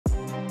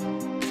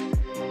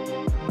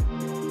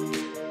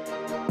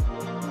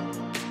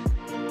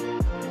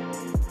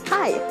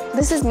Hi,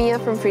 this is Mia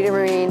from Freedom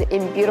Marine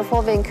in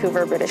beautiful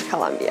Vancouver, British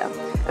Columbia,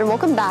 and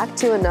welcome back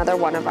to another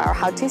one of our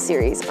how-to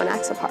series on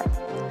Axopar.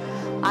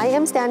 I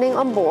am standing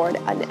on board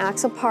an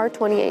Axopar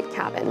 28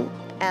 cabin,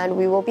 and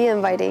we will be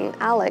inviting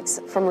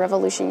Alex from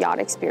Revolution Yacht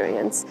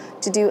Experience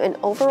to do an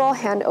overall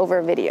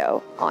handover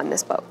video on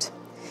this boat.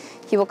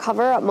 He will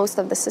cover up most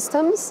of the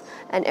systems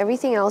and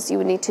everything else you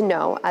would need to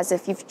know as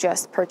if you've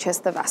just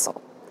purchased the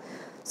vessel.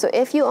 So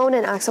if you own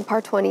an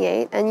Axopar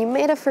 28 and you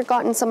may have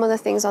forgotten some of the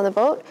things on the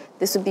boat,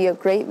 this would be a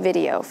great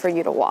video for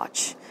you to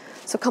watch.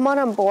 So come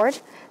on board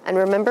and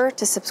remember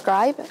to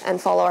subscribe and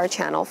follow our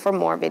channel for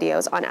more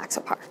videos on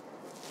Axopar.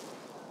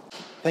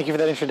 Thank you for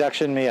that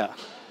introduction, Mia.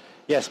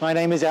 Yes, my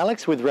name is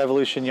Alex with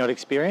Revolution Yacht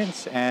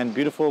Experience and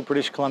beautiful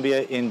British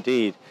Columbia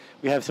indeed.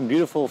 We have some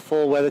beautiful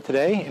fall weather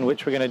today in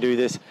which we're going to do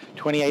this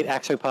 28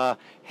 Axopar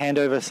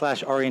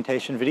handover /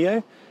 orientation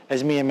video.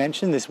 As Mia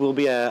mentioned, this will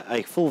be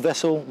a full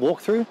vessel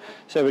walkthrough.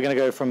 So we're going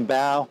to go from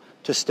bow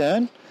to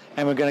stern,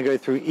 and we're going to go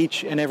through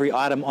each and every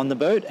item on the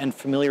boat and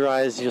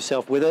familiarize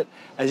yourself with it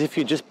as if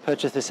you just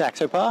purchased this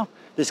Axopar.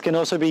 This can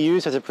also be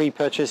used as a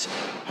pre-purchase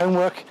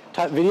homework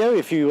type video.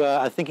 If you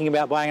are thinking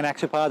about buying an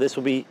Axopar, this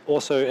will be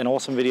also an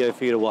awesome video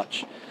for you to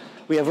watch.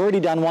 We have already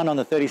done one on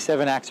the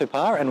 37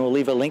 Axopar, and we'll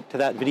leave a link to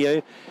that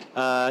video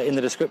in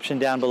the description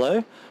down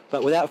below.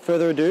 But without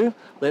further ado,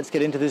 let's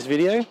get into this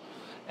video,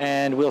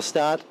 and we'll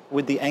start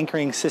with the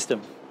anchoring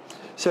system.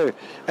 So,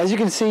 as you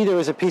can see, there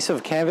is a piece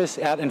of canvas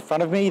out in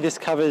front of me. This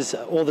covers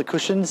all the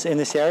cushions in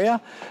this area.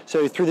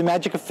 So through the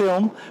magic of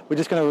film, we're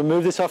just going to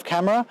remove this off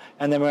camera,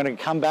 and then we're going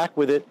to come back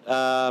with it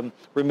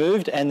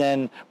removed, and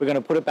then we're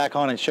going to put it back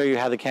on and show you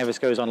how the canvas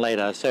goes on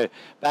later. So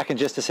back in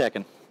just a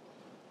second.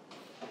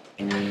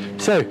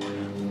 So,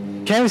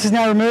 canvas is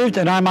now removed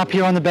and I'm up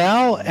here on the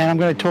bow, and I'm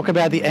going to talk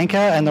about the anchor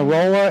and the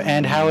roller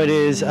and how it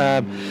is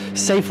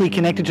safely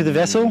connected to the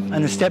vessel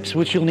and the steps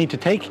which you'll need to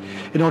take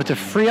in order to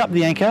free up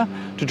the anchor,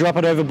 to drop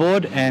it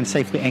overboard and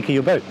safely anchor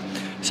your boat.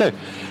 So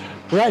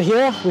right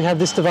here we have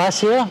this device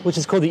here, which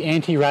is called the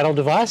anti-rattle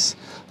device.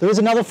 There is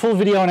another full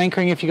video on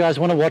anchoring if you guys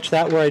want to watch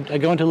that, where I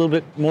go into a little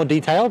bit more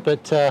detail,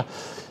 but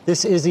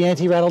this is the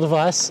anti-rattle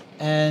device,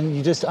 and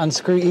you just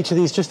unscrew each of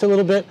these just a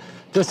little bit,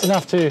 just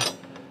enough to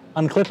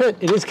unclip it.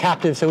 It is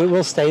captive, so it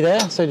will stay there,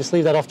 so just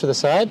leave that off to the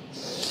side.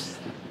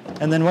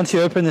 And then once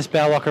you open this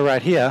bow locker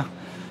right here,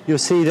 you'll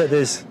see that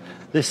there's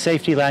this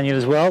safety lanyard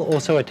as well,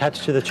 also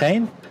attached to the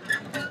chain.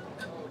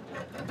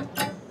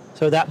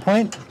 So at that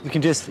point, we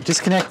can just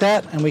disconnect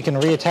that and we can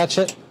reattach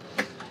it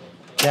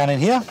down in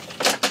here,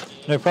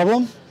 no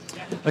problem.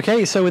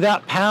 Okay, so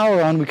without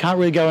power on, we can't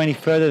really go any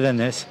further than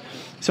this.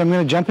 So I'm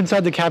going to jump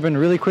inside the cabin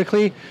really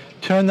quickly,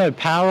 turn the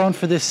power on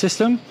for this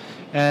system,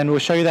 and we'll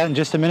show you that in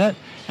just a minute.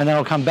 And then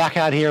I'll come back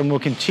out here and we'll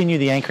continue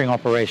the anchoring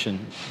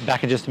operation.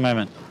 Back in just a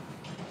moment.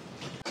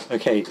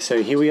 Okay,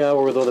 so here we are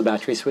with all the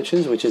battery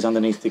switches, which is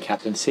underneath the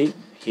captain's seat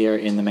here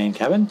in the main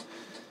cabin.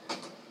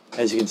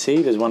 As you can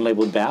see, there's one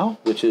labeled bow,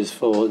 which is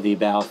for the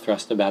bow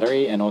thruster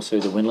battery and also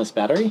the windlass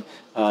battery.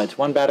 It's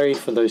one battery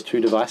for those two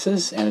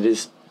devices, and it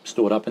is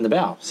stored up in the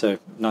bow. So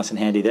nice and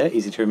handy there,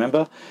 easy to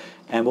remember.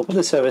 And we'll put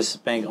the service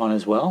bank on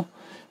as well.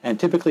 And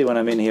typically when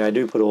I'm in here, I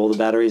do put all the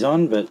batteries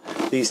on, but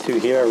these two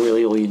here are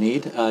really all you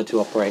need to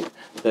operate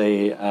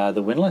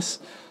the windlass.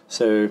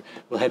 So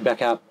we'll head back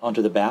out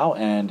onto the bow,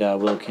 and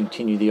we'll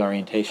continue the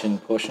orientation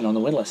portion on the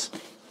windlass.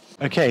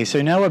 Okay,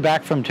 so now we're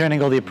back from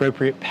turning all the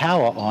appropriate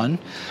power on.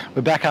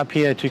 We're back up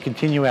here to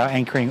continue our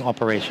anchoring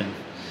operation.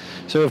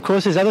 So of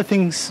course there's other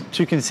things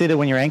to consider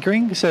when you're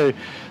anchoring. So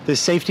there's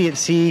safety at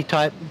sea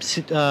type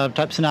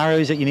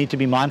scenarios that you need to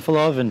be mindful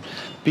of and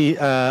be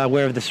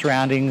aware of the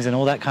surroundings and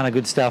all that kind of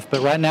good stuff.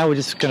 But right now we're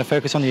just going to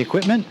focus on the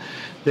equipment.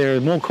 There are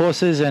more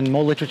courses and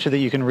more literature that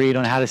you can read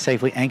on how to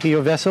safely anchor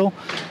your vessel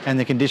and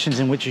the conditions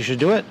in which you should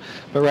do it.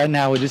 But right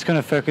now we're just going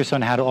to focus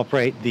on how to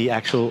operate the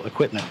actual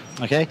equipment.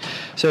 Okay,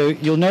 so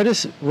you'll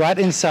notice right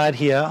inside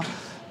here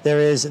there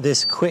is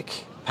this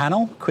Quick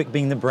panel, Quick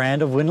being the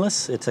brand of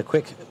windlass. It's a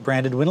Quick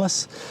branded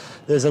windlass.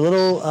 There's a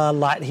little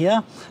light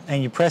here,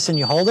 and you press and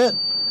you hold it,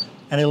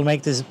 and it'll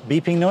make this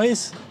beeping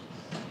noise.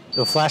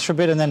 It'll flash for a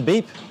bit and then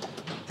beep.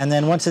 And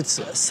then once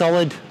it's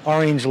solid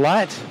orange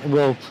light,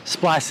 we'll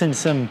splice in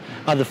some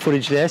other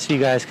footage there so you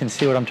guys can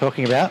see what I'm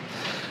talking about.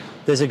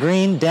 There's a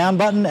green down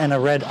button and a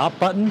red up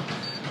button.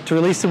 To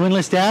release the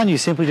windlass down, you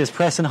simply just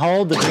press and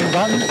hold the green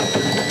button,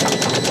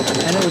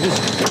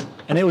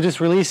 and it will just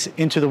release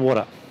into the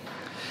water.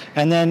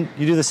 And then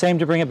you do the same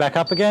to bring it back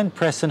up again.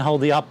 Press and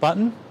hold the up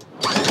button.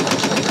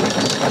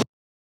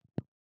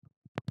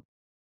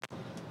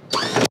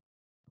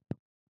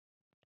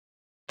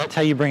 That's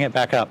how you bring it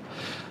back up.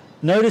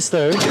 Notice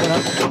though,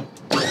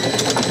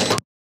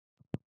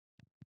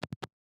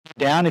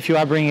 down if you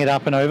are bringing it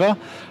up and over,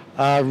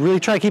 really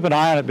try to keep an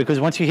eye on it, because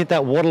once you hit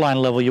that waterline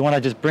level, you want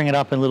to just bring it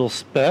up in little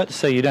spurts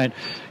so you don't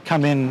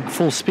come in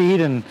full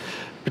speed and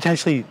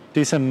potentially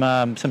do some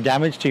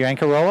damage to your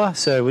anchor roller.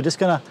 So we're just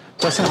going to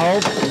press and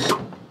hold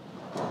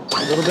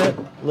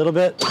a little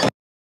bit,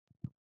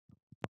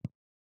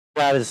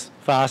 out as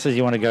fast as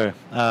you want to go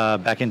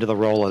back into the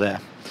roller there.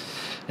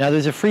 Now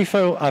there's a free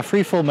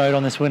fall mode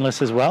on this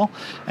windlass as well,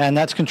 and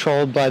that's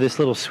controlled by this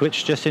little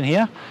switch just in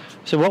here.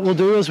 So what we'll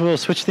do is we'll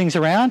switch things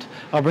around.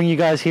 I'll bring you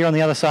guys here on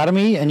the other side of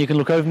me, and you can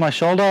look over my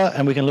shoulder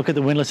and we can look at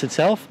the windlass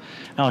itself,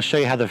 and I'll show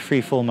you how the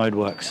free fall mode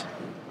works.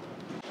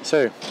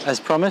 So, as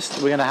promised,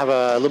 we're going to have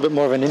a little bit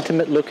more of an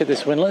intimate look at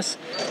this windlass,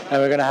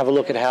 and we're going to have a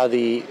look at how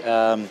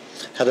the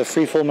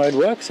free fall mode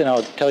works, and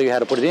I'll tell you how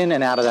to put it in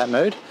and out of that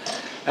mode.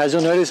 As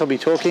you'll notice, I'll be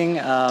talking.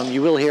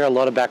 You will hear a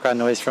lot of background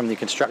noise from the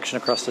construction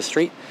across the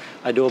street.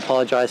 I do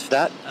apologize for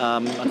that.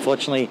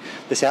 Unfortunately,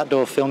 this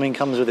outdoor filming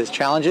comes with its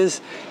challenges,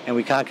 and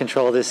we can't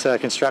control this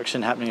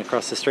construction happening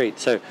across the street.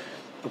 So,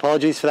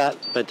 apologies for that,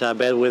 but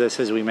bear with us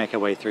as we make our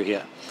way through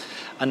here.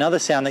 Another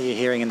sound that you're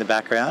hearing in the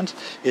background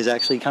is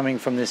actually coming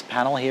from this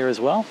panel here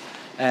as well,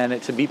 and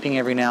it's a beeping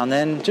every now and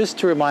then just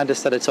to remind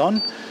us that it's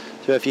on.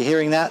 So if you're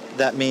hearing that,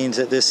 that means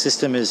that this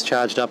system is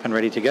charged up and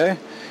ready to go.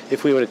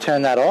 If we were to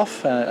turn that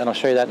off, and I'll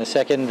show you that in a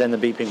second, then the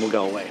beeping will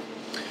go away.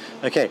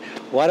 Okay,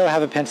 why do I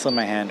have a pencil in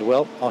my hand?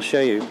 Well, I'll show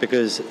you,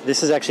 because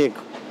this is actually a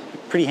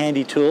pretty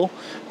handy tool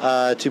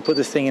to put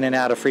this thing in and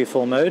out of free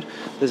fall mode.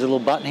 There's a little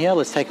button here.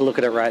 Let's take a look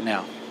at it right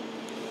now.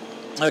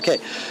 Okay,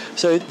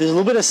 so there's a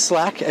little bit of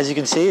slack, as you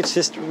can see. It's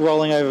just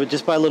rolling over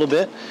just by a little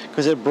bit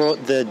because it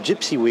brought the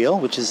gypsy wheel,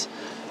 which is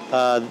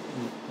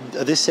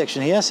this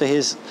section here. So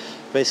here's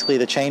basically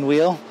the chain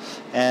wheel,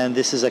 and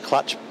this is a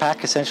clutch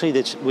pack essentially,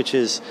 which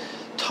is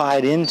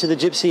tied into the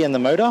gypsy and the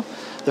motor.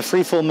 The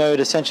freefall mode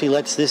essentially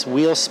lets this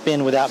wheel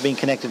spin without being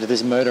connected to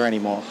this motor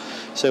anymore.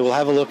 So we'll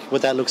have a look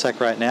what that looks like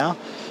right now.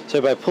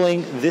 So by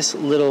pulling this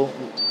little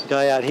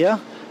guy out here,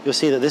 you'll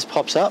see that this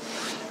pops up,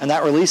 and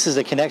that releases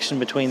the connection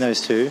between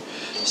those two.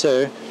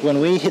 So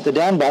when we hit the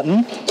down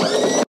button,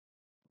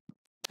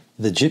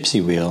 the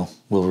gypsy wheel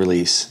will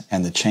release,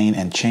 and the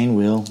chain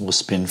wheel will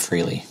spin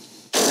freely.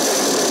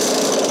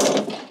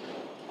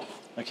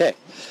 Okay,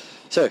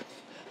 so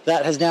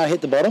that has now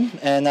hit the bottom,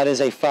 and that is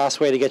a fast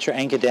way to get your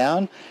anchor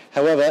down.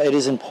 However, it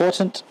is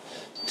important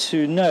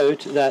to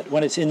note that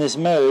when it's in this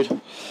mode,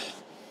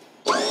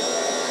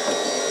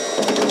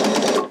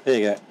 there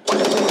you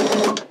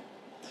go,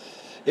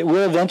 it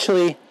will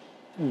eventually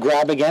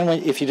grab again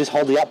if you just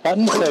hold the up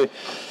button. So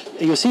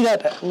you'll see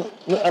that.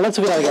 Let's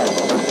look at that again.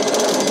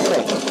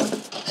 Okay,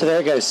 so there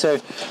it goes. So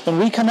when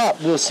we come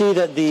up, we'll see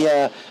that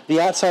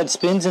the outside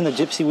spins and the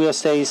gypsy wheel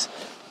stays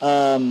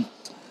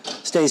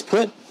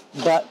put.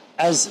 But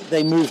as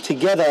they move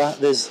together,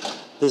 there's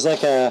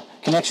like a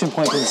connection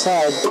point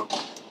inside.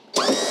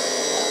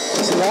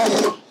 You see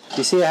that?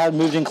 You see how it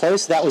moved in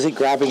close? That was it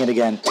grabbing it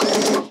again.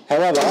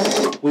 However,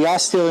 we are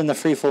still in the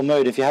freefall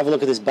mode. If you have a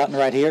look at this button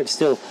right here, it's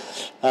still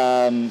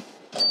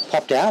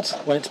popped out.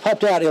 When it's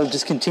popped out, it'll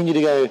just continue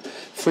to go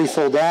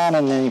freefall down,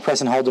 and then you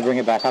press and hold to bring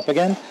it back up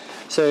again.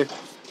 So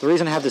the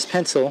reason I have this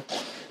pencil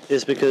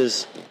is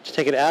because to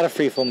take it out of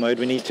freefall mode,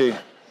 we need to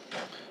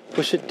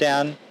push it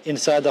down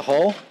inside the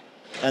hole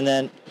and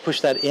then push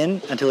that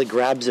in until it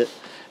grabs it.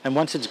 And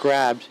once it's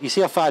grabbed, you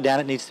see how far down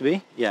it needs to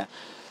be? Yeah,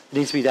 it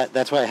needs to be that.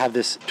 That's why I have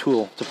this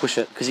tool to push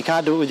it, because you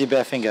can't do it with your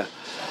bare finger.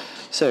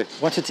 So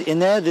once it's in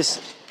there, this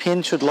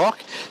pin should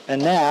lock,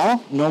 and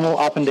now normal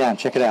up and down.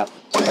 Check it out.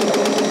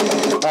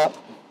 Up,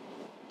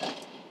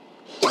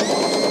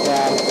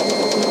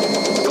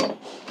 down,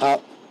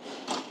 up,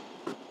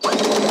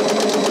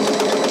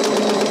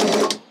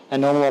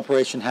 and normal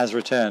operation has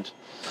returned.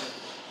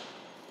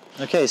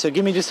 Okay, so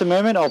give me just a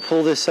moment. I'll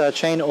pull this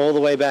chain all the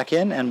way back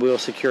in, and we'll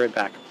secure it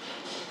back.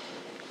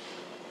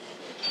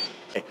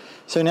 Okay,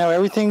 so now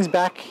everything's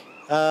back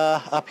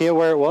up here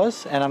where it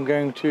was, and I'm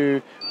going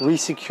to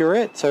re-secure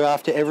it. So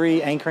after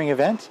every anchoring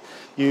event,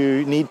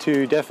 you need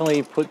to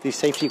definitely put the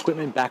safety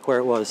equipment back where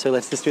it was. So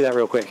let's just do that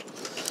real quick.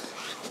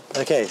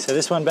 Okay, so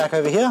this one back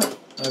over here,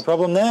 no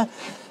problem there.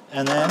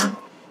 And then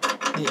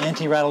the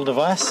anti-rattle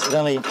device, it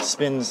only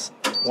spins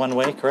one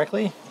way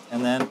correctly.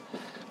 And then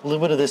a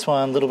little bit of this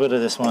one, a little bit of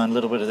this one, a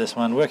little bit of this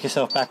one. Work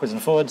yourself backwards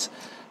and forwards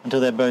until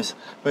they're both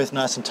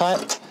nice and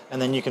tight. And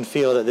then you can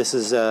feel that this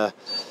is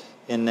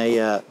in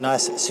a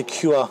nice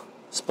secure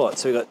spot.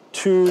 So we've got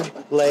 2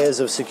 layers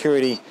of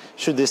security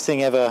should this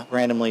thing ever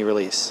randomly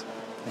release.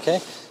 Okay,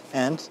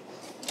 and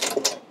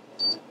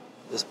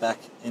this back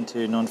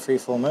into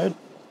non-freefall mode.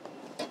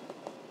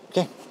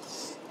 Okay,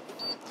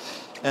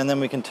 and then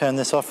we can turn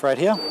this off right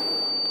here.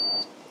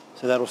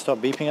 So that'll stop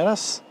beeping at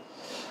us.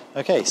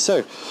 Okay,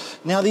 so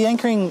now the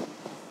anchoring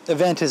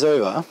event is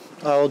over.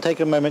 I'll take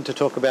a moment to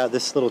talk about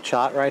this little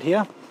chart right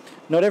here.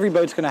 Not every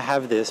boat's going to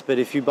have this, but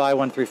if you buy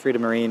one through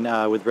Freedom Marine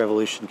with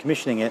Revolution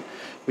commissioning it,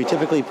 we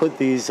typically put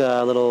these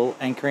little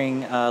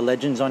anchoring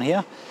legends on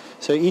here.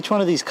 So each one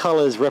of these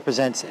colors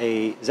represents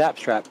a zap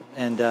strap.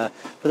 And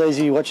for those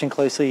of you watching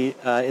closely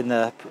in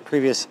the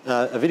previous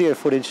video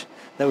footage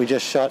that we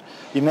just shot,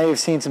 you may have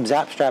seen some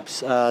zap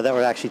straps that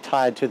were actually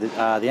tied to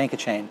the anchor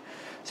chain.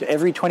 So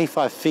every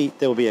 25 feet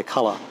there will be a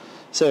color.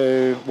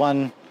 So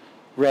one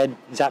red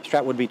zap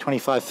strap would be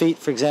 25 feet,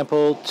 for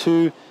example.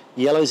 2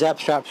 yellow zap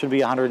straps would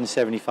be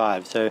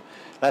 175. So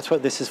that's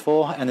what this is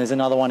for, and there's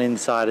another one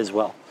inside as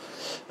well.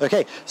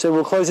 Okay, so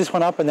we'll close this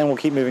one up and then we'll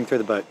keep moving through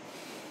the boat.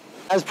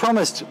 As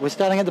promised, we're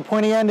starting at the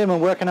pointy end and we're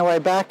working our way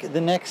back. The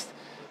next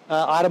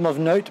item of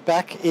note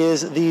back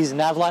is these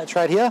nav lights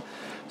right here.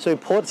 So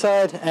port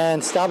side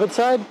and starboard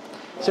side.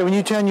 So when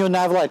you turn your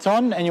nav lights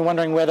on and you're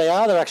wondering where they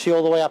are, they're actually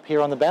all the way up here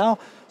on the bow.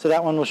 So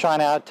that one will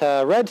shine out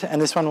red and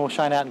this one will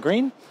shine out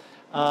green.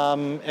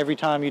 Every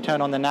time you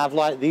turn on the nav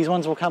light, these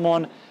ones will come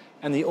on,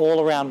 and the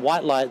all-around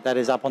white light that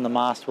is up on the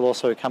mast will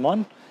also come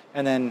on.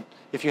 And then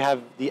if you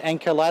have the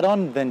anchor light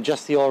on, then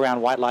just the all-around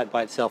white light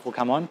by itself will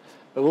come on.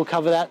 But we'll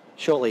cover that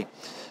shortly.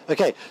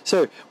 Okay,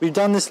 so we've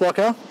done this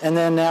locker, and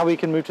then now we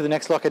can move to the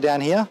next locker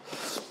down here.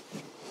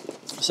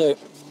 So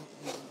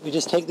we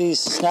just take these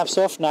snaps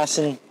off nice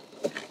and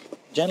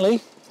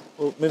gently.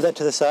 We'll move that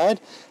to the side,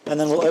 and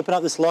then we'll open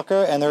up this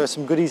locker, and there are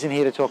some goodies in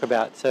here to talk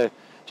about. So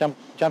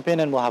jump in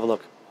and we'll have a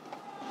look.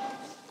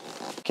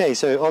 Okay,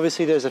 so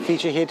obviously there's a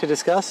feature here to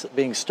discuss,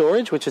 being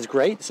storage, which is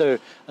great. So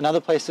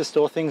another place to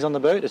store things on the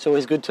boat. It's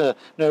always good to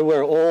know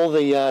where all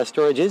the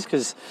storage is,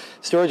 because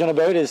storage on a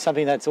boat is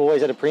something that's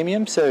always at a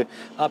premium. So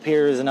up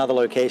here is another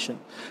location.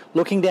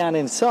 Looking down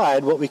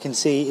inside, what we can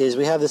see is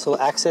we have this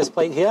little access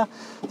plate here.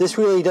 This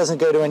really doesn't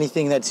go to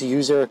anything that's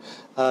user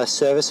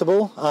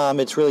serviceable.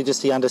 It's really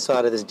just the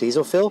underside of this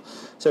diesel fill.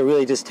 So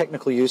really just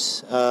technical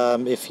use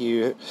if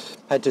you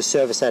had to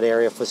service that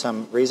area for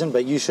some reason,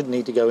 but you shouldn't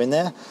need to go in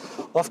there.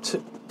 Off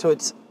to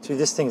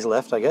this thing's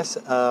left, I guess,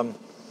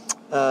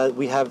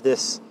 we have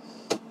this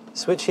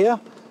switch here.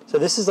 So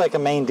this is like a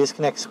main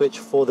disconnect switch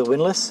for the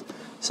windlass.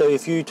 So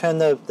if you turn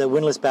the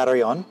windlass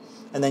battery on,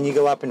 and then you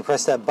go up and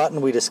press that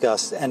button we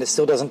discussed, and it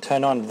still doesn't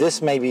turn on, this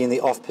may be in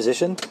the off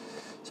position.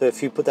 So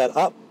if you put that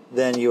up,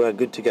 then you are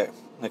good to go,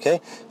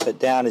 okay? But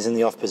down is in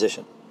the off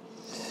position.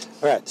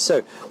 All right,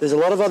 so there's a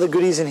lot of other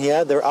goodies in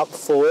here. They're up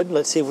forward.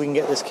 Let's see if we can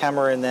get this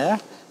camera in there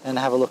and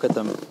have a look at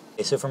them.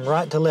 Okay, so from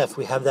right to left,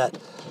 we have that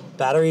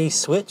battery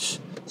switch.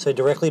 So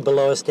directly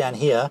below us down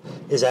here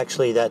is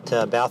actually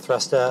that bow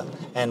thruster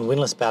and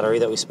windlass battery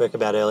that we spoke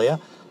about earlier.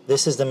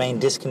 This is the main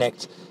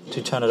disconnect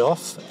to turn it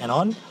off and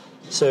on.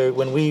 So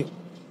when we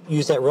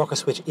use that rocker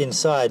switch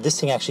inside, this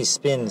thing actually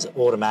spins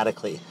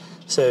automatically.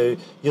 So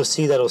you'll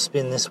see that it'll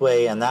spin this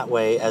way and that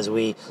way as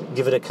we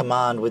give it a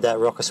command with that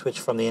rocker switch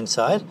from the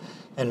inside.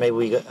 And maybe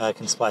we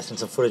can splice in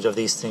some footage of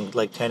these things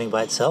like turning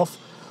by itself.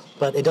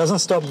 But it doesn't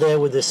stop there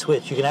with this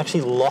switch. You can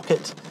actually lock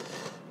it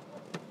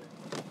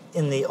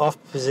in the off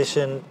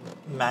position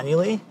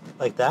manually,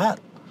 like that.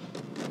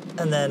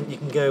 And then you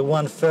can go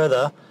one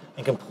further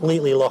and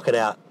completely lock it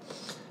out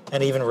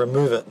and even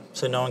remove it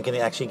so no one can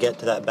actually get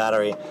to that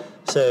battery.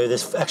 So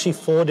there's actually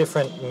 4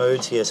 different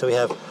modes here. So we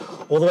have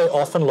all the way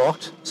off and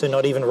locked, so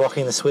not even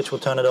rocking the switch will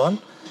turn it on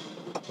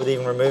with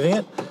even removing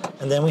it.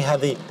 And then we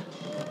have the,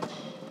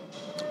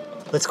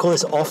 let's call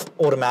this off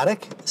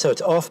automatic. So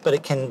it's off, but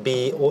it can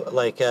be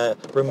like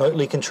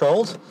remotely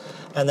controlled.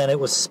 And then it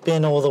will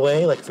spin all the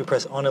way. Like if we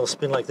press on, it'll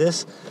spin like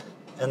this.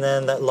 And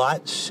then that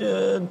light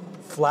should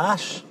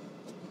flash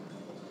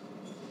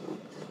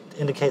to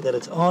indicate that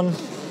it's on.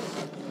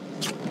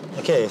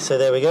 Okay, so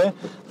there we go.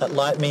 That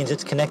light means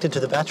it's connected to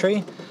the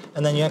battery.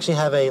 And then you actually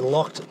have a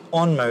locked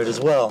on mode as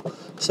well.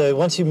 So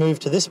once you move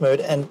to this mode,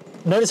 and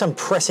notice I'm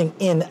pressing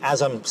in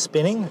as I'm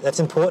spinning. That's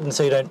important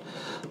so you don't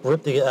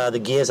rip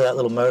the gears of that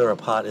little motor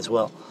apart as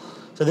well.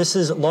 So this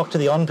is locked to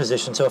the on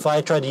position. So if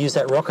I tried to use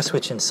that rocker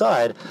switch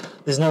inside,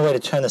 there's no way to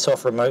turn this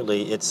off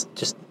remotely. It's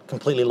just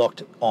completely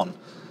locked on.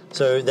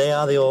 So they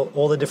are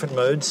all the different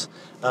modes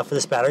for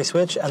this battery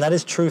switch. And that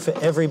is true for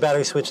every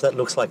battery switch that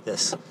looks like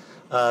this.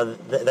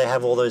 They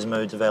have all those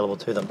modes available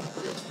to them.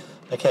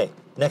 Okay,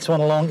 next one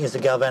along is the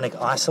Galvanic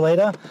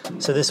isolator.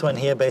 So this one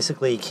here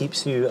basically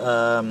keeps you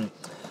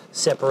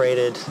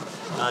separated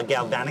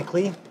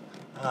galvanically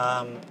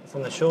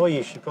from the shore.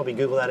 You should probably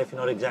Google that if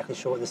you're not exactly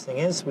sure what this thing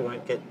is. We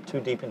won't get too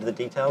deep into the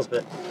details,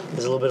 but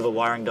there's a little bit of a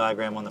wiring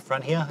diagram on the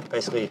front here.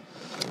 Basically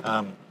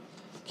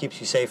keeps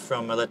you safe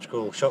from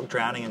electrical shock,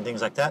 drowning and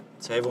things like that.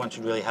 So everyone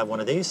should really have one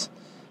of these.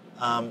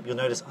 You'll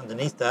notice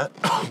underneath that,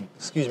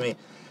 excuse me,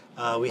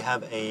 we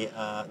have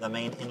the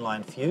main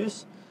inline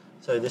fuse.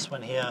 So this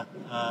one here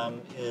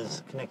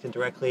is connected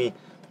directly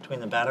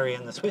between the battery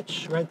and the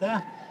switch right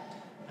there.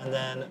 And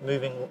then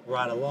moving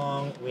right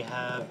along, we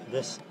have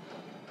this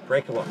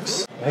breaker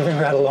box. Moving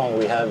right along,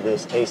 we have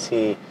this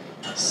AC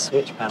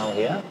switch panel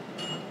here.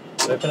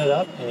 Open it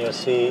up and you'll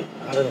see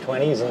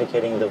 120 is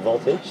indicating the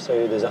voltage.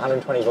 So there's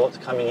 120 volts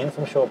coming in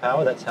from shore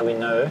power. That's how we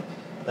know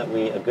that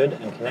we are good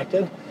and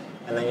connected.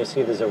 And then you'll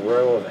see there's a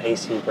row of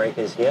AC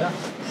breakers here.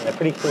 And they're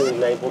pretty clearly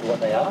labeled what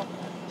they are.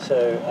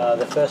 So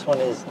the first one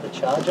is the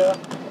charger,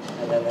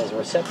 and then there's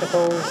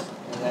receptacles,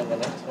 and then the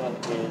next one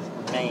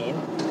is main,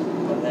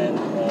 and then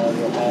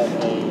you'll have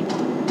a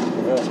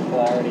reverse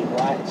polarity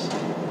light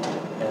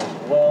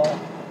as well,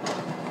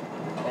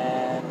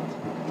 and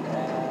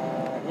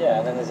yeah,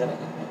 and then there's an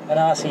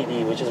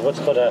RCD, which is what's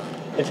called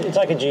it's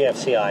like a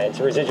GFCI. It's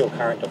a residual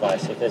current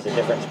device. If there's a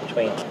difference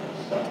between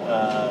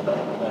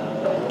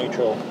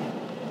neutral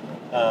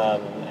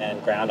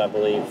and ground, I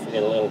believe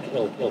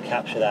it'll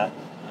capture that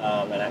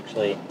and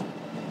actually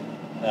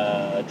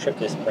trip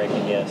this breaker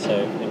here, so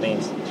it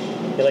means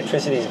the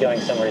electricity is going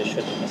somewhere it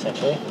shouldn't,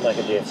 essentially, like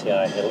a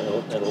GFCI.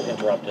 It'll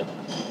interrupt it.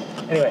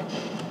 Anyway,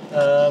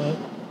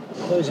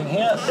 closing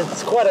here.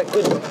 It's quite a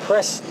good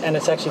press, and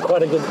it's actually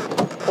quite a good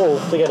pull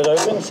to get it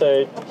open,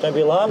 so don't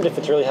be alarmed if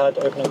it's really hard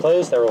to open and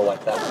close. They're all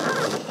like that.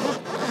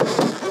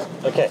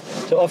 Okay,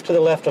 so off to the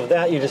left of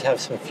that, you just have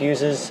some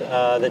fuses.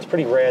 That's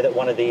pretty rare that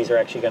one of these are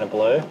actually going to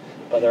blow,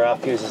 but there are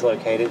fuses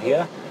located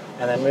here.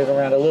 And then move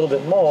around a little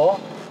bit more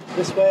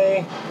this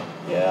way.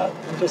 Yeah,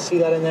 you just see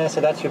that in there. So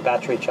that's your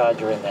battery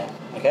charger in there.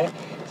 Okay,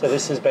 so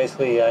this is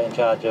basically in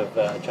charge of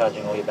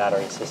charging all your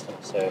battery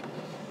systems. So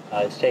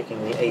it's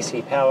taking the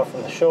AC power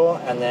from the shore,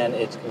 and then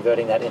it's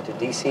converting that into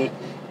DC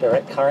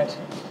direct current,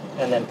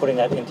 and then putting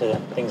that into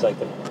things like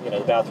the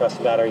bow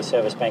thruster battery,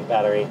 service bank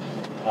battery,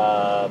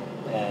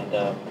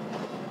 and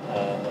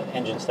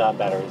engine start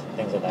batteries and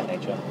things of that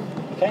nature.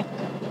 Okay,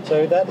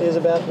 so that is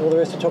about all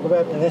there is to talk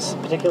about in this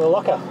particular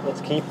locker.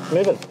 Let's keep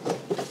moving.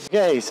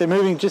 Okay, so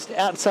moving just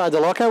outside the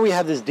locker, we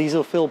have this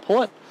diesel fill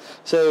port.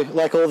 So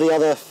like all the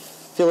other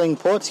filling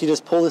ports, you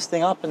just pull this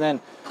thing up and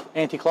then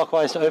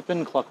anti-clockwise to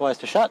open, clockwise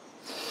to shut.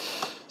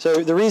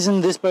 So the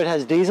reason this boat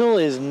has diesel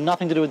is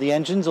nothing to do with the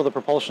engines or the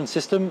propulsion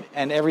system,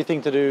 and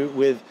everything to do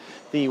with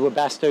the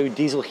Webasto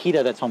diesel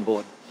heater that's on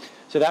board.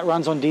 So that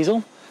runs on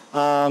diesel,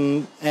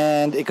 and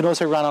it can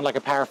also run on like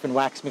a paraffin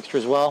wax mixture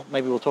as well.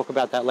 Maybe we'll talk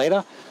about that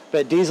later.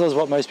 But diesel is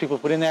what most people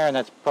put in there, and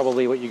that's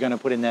probably what you're going to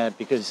put in there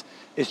because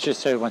it's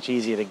just so much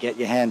easier to get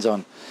your hands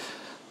on.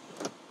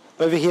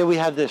 Over here we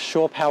have the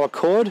shore power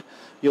cord.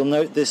 You'll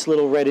note this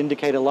little red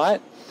indicator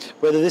light.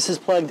 Whether this is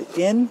plugged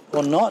in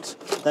or not,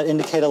 that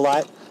indicator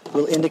light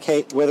will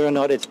indicate whether or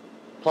not it's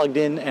plugged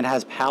in and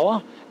has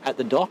power at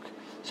the dock.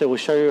 So we'll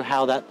show you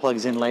how that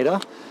plugs in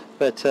later.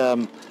 But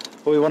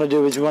what we want to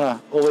do is we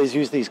want to always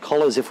use these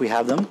collars if we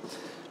have them.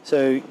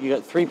 So you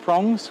got 3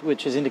 prongs,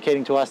 which is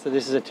indicating to us that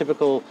this is a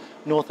typical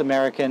North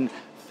American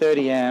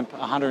 30 amp,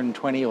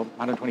 120 or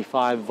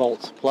 125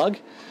 volts plug.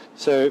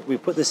 So we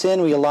put this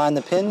in, we align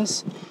the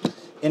pins,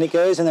 in it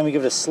goes, and then we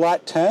give it a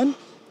slight turn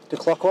to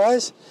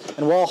clockwise.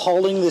 And while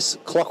holding this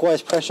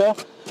clockwise pressure,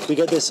 we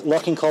get this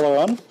locking collar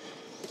on,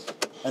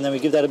 and then we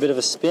give that a bit of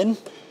a spin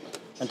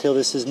until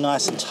this is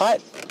nice and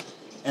tight,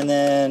 and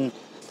then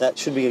that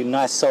should be a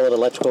nice solid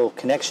electrical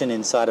connection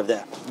inside of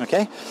there.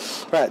 Okay,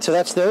 right, so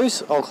that's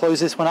those. I'll close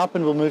this one up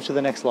and we'll move to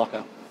the next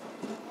locker.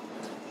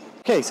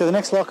 Okay, so the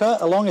next locker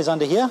along is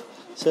under here.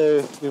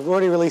 So we've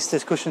already released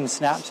this cushion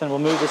snaps, and we'll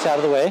move this out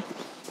of the way.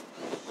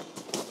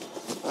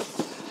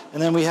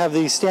 And then we have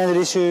the standard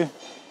issue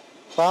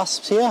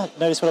clasps here.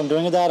 Notice what I'm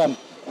doing with that. I'm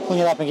pulling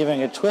it up and giving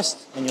it a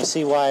twist, and you'll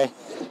see why,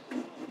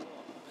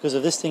 because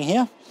of this thing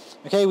here.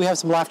 Okay, we have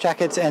some life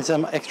jackets and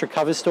some extra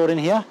covers stored in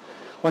here.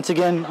 Once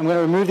again, I'm going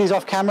to remove these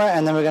off camera,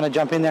 and then we're going to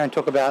jump in there and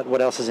talk about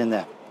what else is in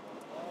there.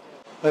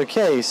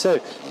 Okay, so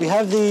we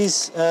have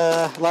these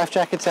life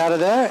jackets out of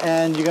there,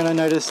 and you're going to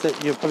notice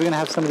that you're probably going to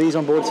have some of these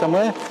on board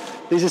somewhere.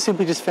 These are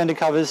simply just fender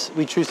covers.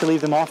 We choose to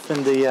leave them off,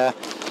 and the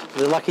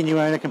lucky new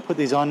owner can put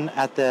these on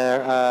at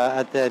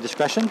their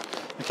discretion.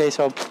 Okay,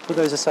 so I'll put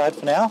those aside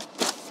for now.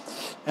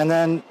 And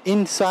then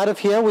inside of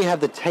here, we have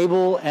the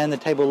table and the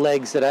table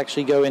legs that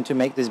actually go in to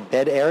make this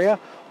bed area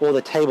or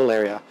the table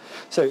area.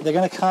 So they're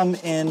going to come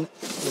in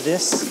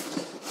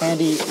this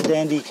handy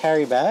dandy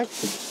carry bag.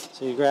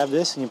 So you grab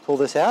this and you pull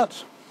this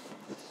out.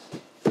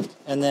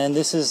 And then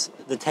this is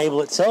the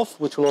table itself,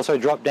 which will also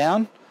drop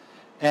down.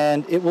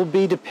 And it will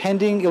be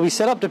it'll be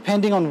set up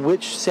depending on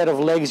which set of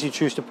legs you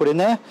choose to put in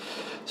there.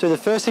 So the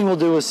first thing we'll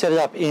do is set it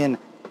up in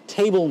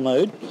table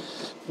mode,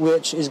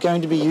 which is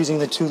going to be using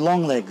the 2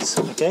 long legs.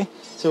 Okay,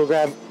 so we'll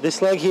grab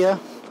this leg here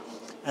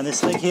and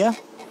this leg here,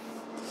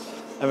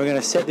 and we're going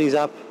to set these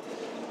up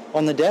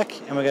on the deck,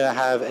 and we're going to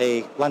have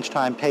a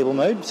lunchtime table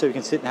mode so we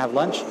can sit and have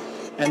lunch,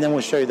 and then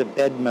we'll show you the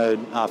bed mode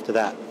after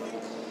that.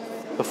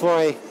 Before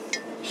I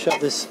shut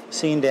this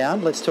scene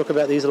down, let's talk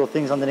about these little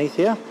things underneath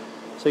here.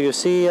 So you'll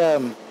see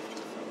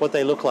what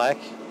they look like.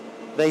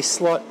 They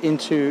slot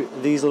into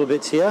these little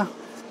bits here,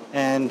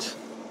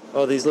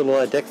 or these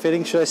little deck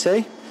fittings, should I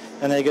say,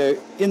 and they go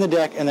in the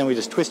deck, and then we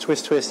just twist,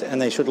 twist, twist,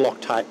 and they should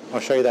lock tight. I'll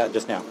show you that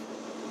just now.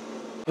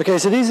 Okay,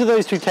 so these are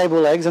those 2 table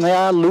legs, and they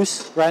are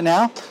loose right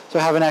now, so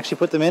I haven't actually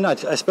put them in. I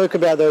spoke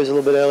about those a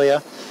little bit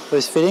earlier,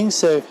 those fittings,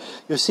 so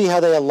you'll see how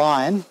they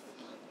align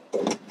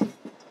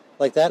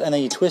like that, and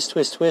then you twist,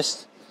 twist,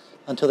 twist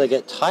until they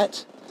get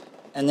tight,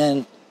 and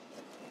then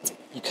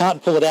you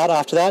can't pull it out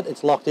after that,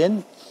 it's locked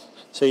in.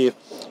 So you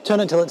turn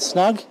it until it's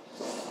snug.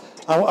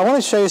 I want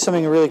to show you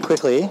something really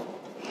quickly,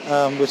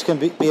 which can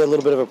be a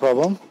little bit of a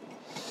problem.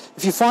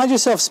 If you find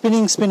yourself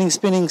spinning,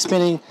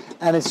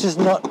 and it's just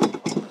not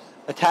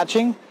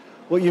attaching,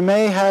 what you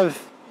may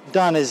have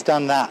done is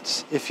done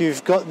that. If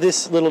you've got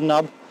this little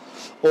nub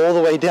all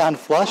the way down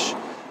flush,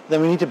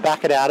 then we need to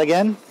back it out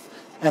again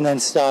and then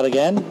start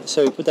again.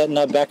 So we put that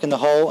nub back in the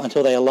hole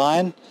until they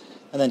align,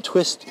 and then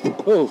twist.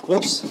 Oh,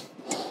 whoops.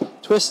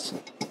 Twist.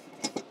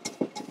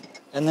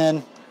 And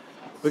then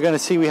we're going to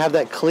see we have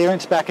that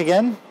clearance back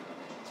again.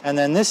 And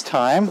then this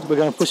time we're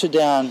going to push it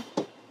down,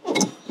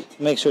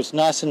 make sure it's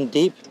nice and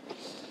deep,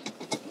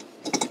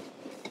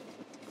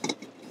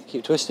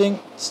 Keep twisting.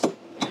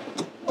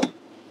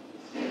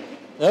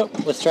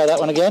 Nope, let's try that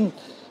one again.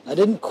 I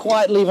didn't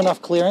quite leave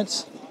enough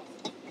clearance.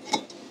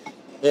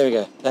 There we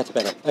go, that's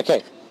better.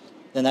 Okay,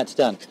 then that's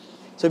done.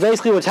 So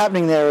basically what's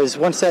happening there is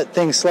once that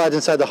thing slides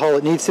inside the hole,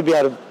 it needs to be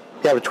able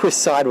to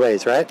twist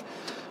sideways, right?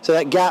 So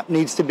that gap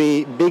needs to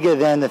be bigger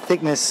than the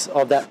thickness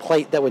of that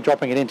plate that we're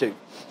dropping it into,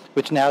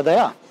 which now they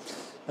are.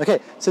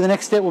 Okay, so the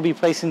next step will be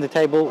placing the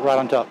table right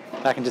on top.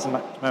 Back in just a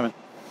moment.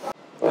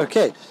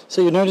 Okay,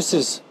 so you'll notice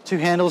there's two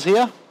handles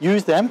here.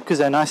 Use them because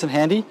they're nice and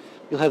handy.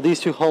 You'll have these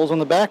two holes on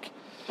the back.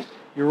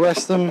 You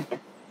rest them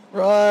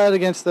right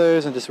against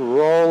those and just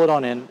roll it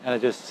on in, and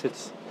it just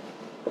sits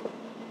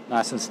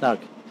nice and snug.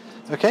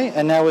 Okay,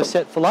 and now we're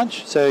set for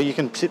lunch. So you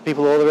can sit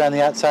people all around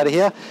the outside of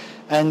here,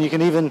 and you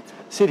can even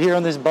sit here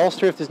on this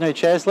bolster if there's no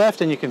chairs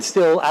left, and you can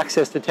still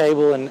access the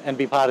table and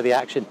be part of the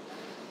action.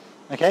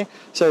 Okay,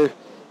 so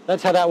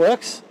that's how that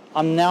works.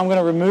 Now I'm going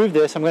to remove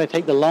this. I'm going to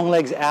take the long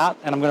legs out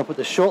and I'm going to put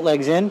the short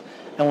legs in,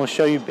 and we'll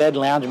show you bed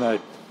lounge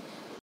mode.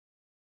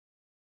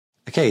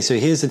 Okay, so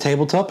here's the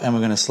tabletop and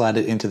we're going to slide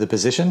it into the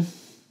position.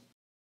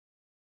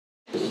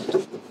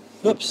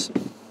 Oops.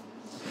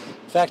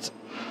 In fact,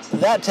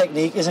 that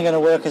technique isn't going to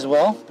work as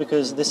well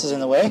because this is in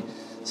the way.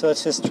 So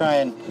let's just try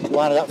and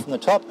line it up from the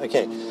top.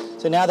 Okay,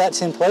 so now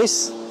that's in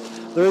place.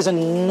 There is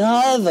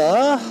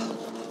another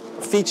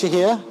feature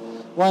here.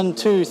 1,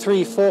 2,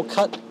 3, 4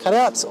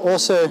 cutouts,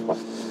 also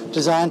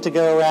designed to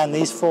go around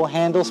these 4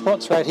 handle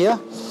spots right here.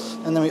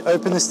 And then we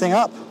open this thing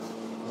up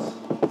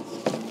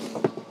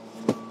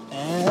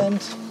and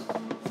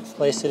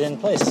place it in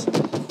place,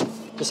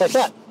 just like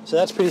that. So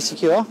that's pretty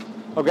secure.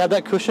 I'll grab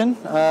that cushion,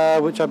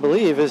 which I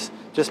believe is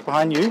just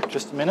behind you,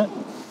 just a minute.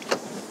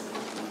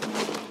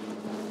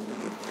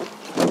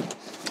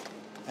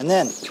 And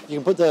then you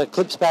can put the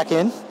clips back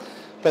in,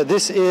 but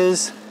this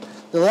is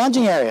the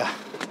lounging area.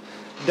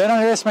 Don't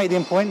underestimate the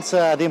importance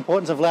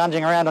of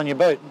lounging around on your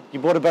boat. You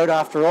bought a boat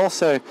after all,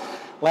 so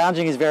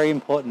lounging is very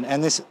important,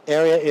 and this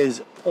area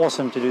is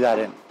awesome to do that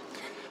in.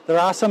 There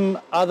are some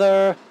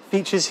other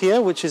features here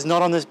which is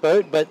not on this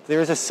boat, but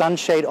there is a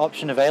sunshade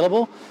option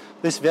available.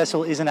 This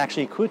vessel isn't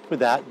actually equipped with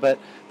that, but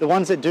the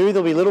ones that do,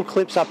 there'll be little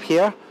clips up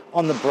here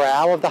on the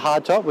brow of the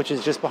hardtop, which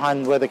is just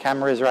behind where the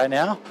camera is right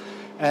now,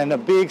 and a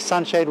big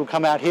sunshade will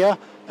come out here,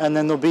 and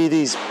then there'll be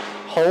these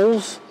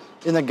holes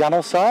in the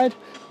gunnel side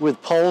with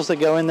poles that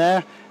go in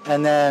there,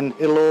 and then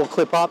it'll all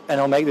clip up and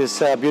it'll make this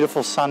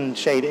beautiful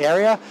sunshade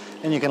area,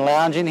 and you can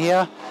lounge in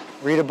here,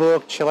 read a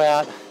book, chill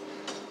out,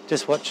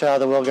 just watch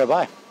the world go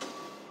by.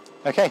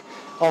 Okay,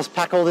 I'll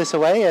pack all this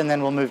away and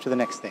then we'll move to the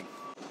next thing.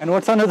 And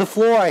what's under the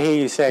floor, I hear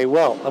you say?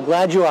 Well, I'm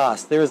glad you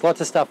asked. There is lots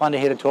of stuff under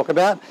here to talk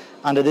about,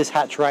 under this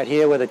hatch right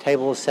here where the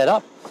table is set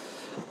up.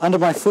 Under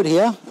my foot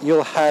here,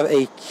 you'll have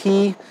a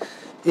key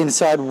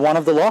inside one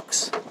of the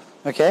locks,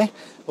 okay,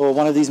 or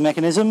one of these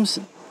mechanisms.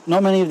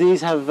 Not many of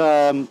these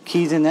have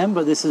keys in them,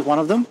 but this is one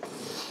of them.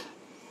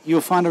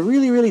 You'll find a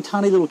really, really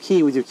tiny little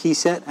key with your key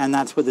set, and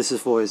that's what this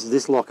is for, is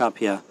this lock up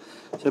here.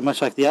 So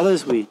much like the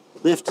others, we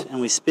lift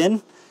and we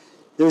spin.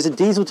 There is a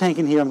diesel tank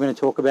in here I'm going to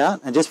talk about,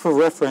 and just for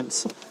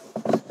reference,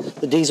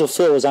 the diesel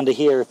fill is under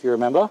here if you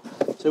remember.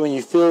 So when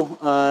you fill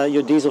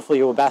your diesel for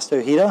your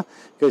Webasto heater,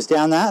 it goes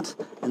down that,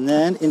 and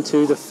then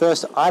into the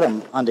first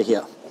item under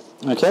here.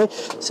 Okay,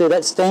 so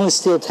that stainless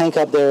steel tank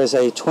up there is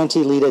a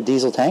 20-litre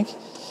diesel tank.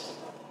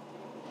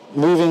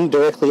 Moving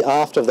directly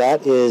aft of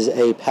that is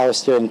a power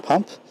steering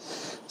pump.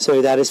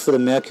 So that is for the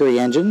Mercury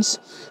engines.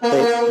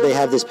 They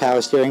have this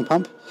power steering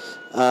pump.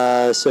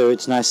 So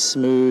it's nice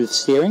smooth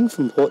steering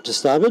from port to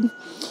starboard.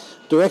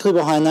 Directly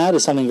behind that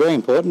is something very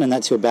important, and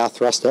that's your bow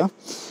thruster.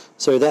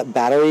 So that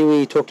battery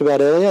we talked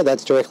about earlier,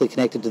 that's directly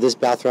connected to this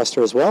bow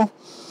thruster as well.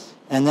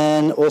 And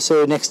then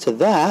also next to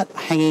that,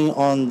 hanging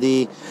on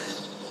the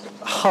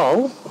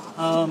hull,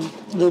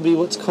 there'll be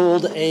what's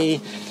called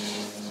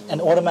an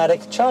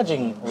automatic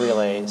charging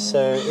relay.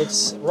 So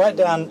it's right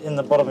down in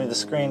the bottom of the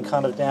screen,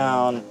 kind of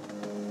down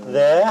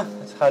there.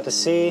 It's hard to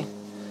see.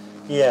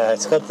 Yeah,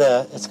 it's got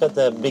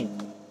the big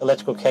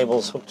electrical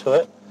cables hooked to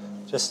it,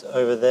 just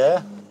over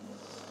there.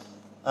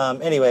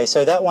 Anyway,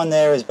 so that one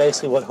there is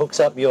basically what hooks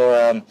up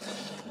your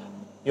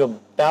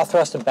bow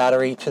thruster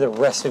battery to the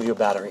rest of your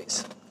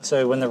batteries.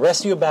 So when the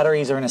rest of your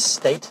batteries are in a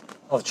state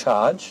of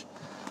charge,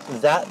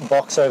 that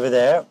box over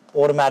there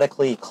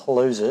automatically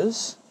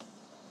closes,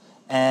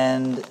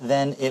 and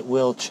then it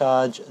will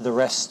charge the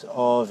rest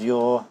of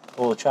your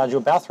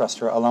bow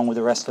thruster along with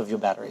the rest of your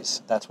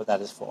batteries. That's what that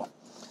is for.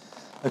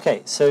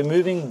 Okay, so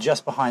moving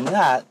just behind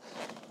that,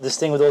 this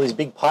thing with all these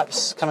big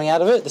pipes coming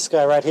out of it, this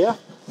guy right here,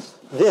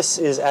 this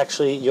is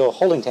actually your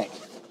holding tank.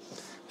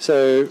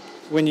 So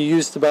when you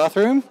use the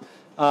bathroom,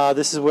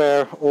 this is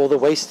where all the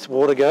waste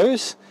water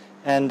goes,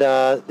 and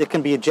it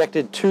can be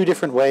ejected 2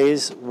 different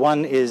ways.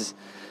 One is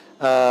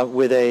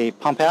with a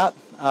pump out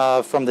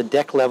from the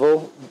deck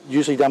level,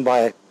 usually done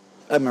by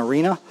a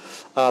marina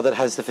that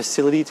has the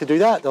facility to do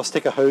that. They'll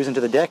stick a hose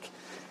into the deck,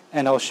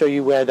 and I'll show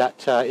you where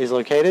that is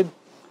located.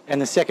 And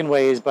the second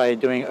way is by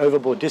doing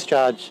overboard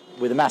discharge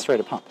with a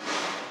macerator pump.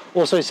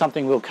 Also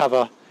something we'll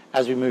cover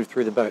as we move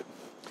through the boat.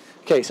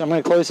 Okay, so I'm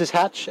going to close this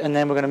hatch and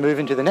then we're going to move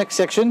into the next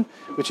section,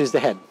 which is the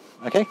head,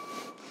 okay?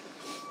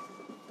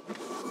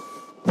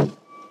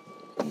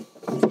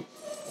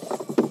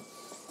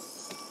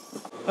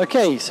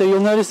 Okay, so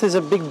you'll notice there's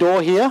a big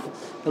door here,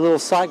 a little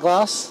sight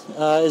glass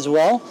as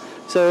well.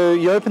 So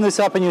you open this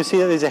up and you'll see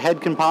that there's a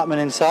head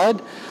compartment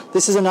inside.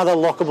 This is another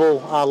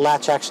lockable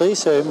latch actually,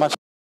 so much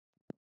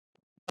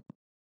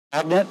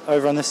magnet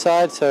over on this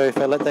side. So if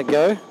I let that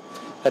go,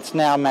 that's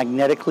now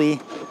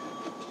magnetically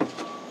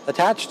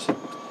attached.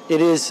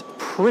 It is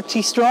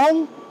pretty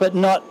strong, but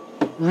not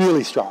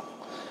really strong.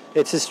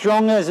 It's as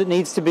strong as it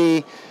needs to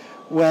be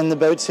when the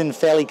boat's in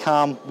fairly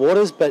calm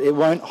waters, but it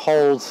won't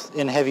hold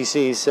in heavy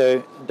seas,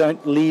 so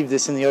don't leave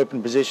this in the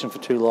open position for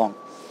too long.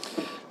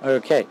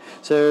 Okay,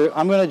 so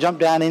I'm going to jump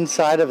down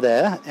inside of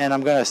there and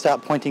I'm going to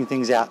start pointing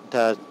things out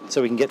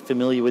so we can get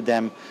familiar with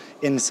them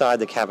inside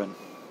the cabin.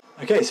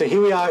 Okay, so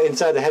here we are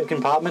inside the head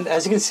compartment.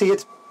 As you can see,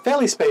 it's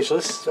fairly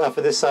spacious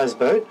for this size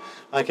boat.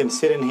 I can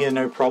sit in here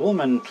no problem,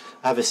 and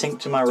I have a sink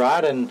to my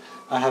right and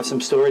I have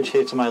some storage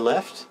here to my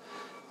left.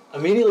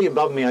 Immediately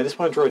above me, I just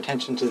want to draw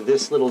attention to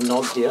this little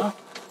knob here.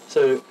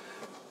 So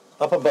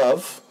up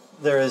above,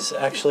 there is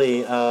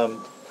actually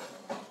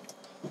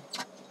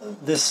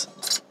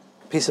this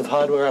piece of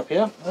hardware up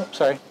here. Oh,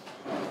 sorry.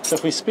 So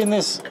if we spin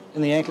this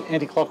in the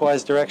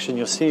anti-clockwise direction,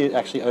 you'll see it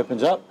actually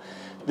opens up.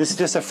 This is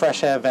just a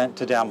fresh air vent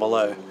to down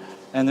below.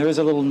 And there is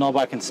a little knob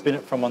I can spin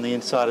it from on the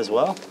inside as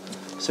well.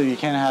 So you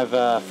can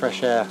have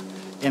fresh air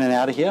in and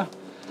out of here.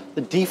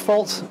 The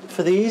default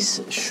for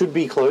these should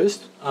be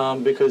closed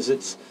because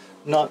it's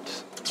not,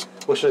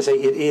 what should I say,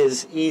 it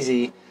is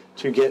easy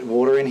to get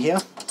water in here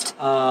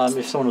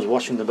if someone was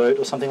washing the boat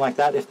or something like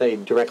that, if they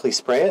directly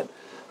spray it.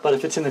 But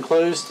if it's in the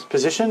closed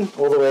position,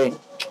 all the way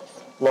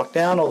locked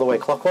down, all the way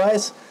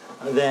clockwise,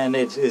 then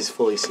it is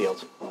fully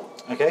sealed.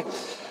 Okay?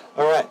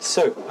 All right,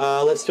 so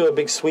let's do a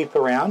big sweep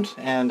around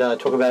and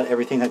talk about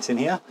everything that's in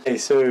here. Okay,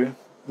 so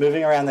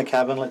moving around the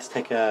cabin, let's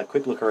take a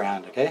quick look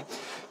around, okay?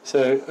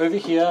 So over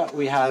here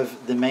we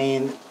have the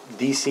main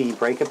DC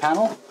breaker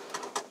panel.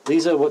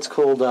 These are what's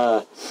called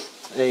a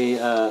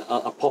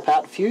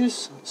pop-out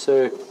fuse.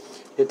 So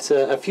it's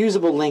a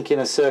fusible link in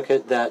a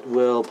circuit that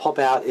will pop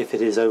out if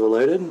it is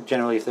overloaded.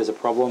 Generally, if there's a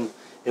problem,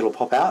 it'll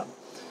pop out.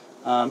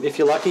 If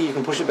you're lucky, you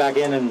can push it back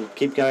in and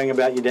keep going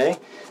about your day.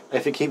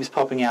 If it keeps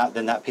popping out,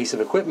 then that piece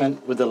of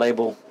equipment with the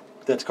label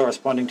that's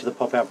corresponding to the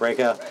pop-out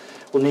breaker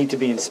will need to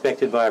be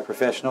inspected by a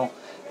professional,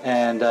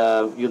 and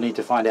you'll need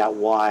to find out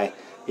why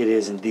it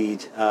is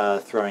indeed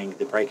throwing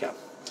the breaker.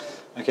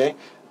 Okay.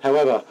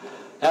 However,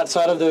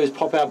 outside of those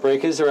pop-out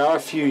breakers, there are a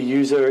few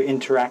user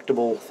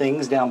interactable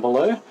things down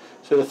below.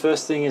 So the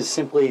first thing is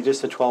simply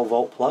just a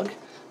 12-volt plug.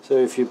 So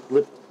if you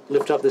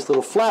lift up this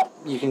little flap,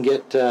 you can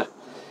get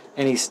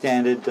any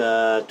standard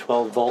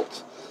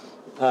 12-volt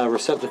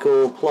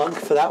receptacle plug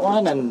for that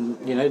one, and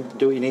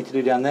do what you need to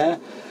do down there.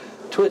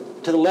 To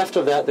the left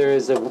of that, there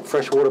is a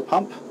freshwater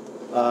pump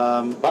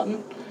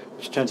button,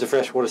 which turns the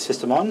freshwater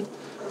system on.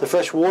 The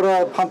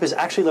freshwater pump is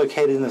actually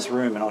located in this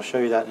room, and I'll show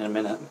you that in a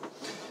minute.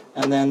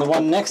 And then the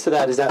one next to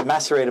that is that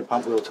macerator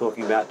pump we were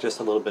talking about just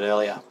a little bit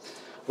earlier.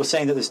 We're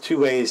saying that there's two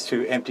ways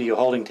to empty your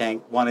holding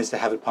tank. One is to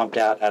have it pumped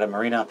out at a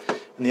marina,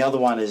 and the other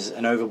one is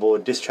an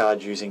overboard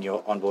discharge using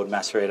your onboard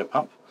macerator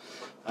pump.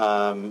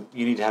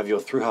 You need to have your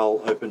through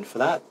hole open for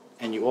that,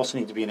 and you also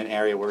need to be in an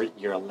area where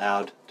you're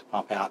allowed to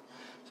pump out.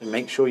 So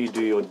make sure you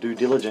do your due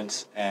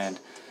diligence and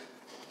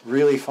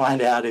really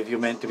find out if you're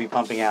meant to be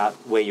pumping out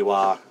where you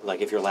are,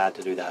 like if you're allowed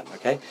to do that,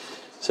 okay?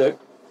 So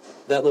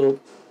that little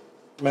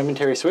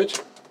momentary switch,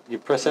 you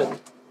press it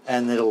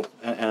and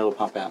it'll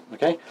pump out,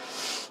 okay?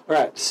 All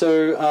right,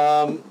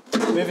 so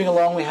moving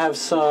along, we have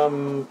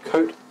some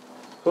coat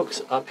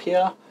hooks up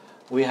here.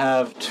 We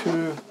have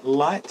two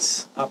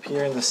lights up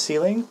here in the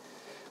ceiling.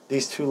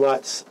 These two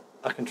lights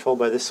are controlled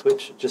by this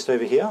switch just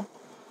over here.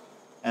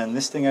 And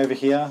this thing over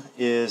here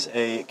is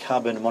a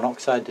carbon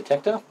monoxide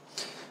detector.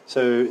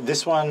 So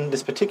this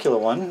particular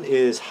one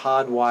is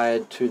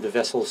hardwired to the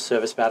vessel's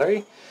service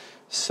battery.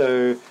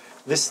 So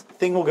this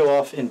thing will go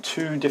off in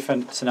two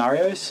different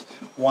scenarios.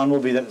 One will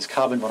be that it's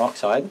carbon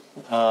monoxide.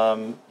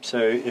 So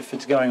if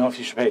it's going off,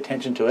 you should pay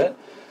attention to it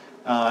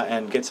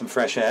and get some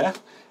fresh air.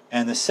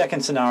 And the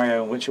second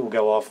scenario in which it will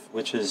go off,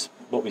 which is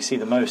what we see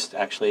the most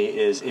actually,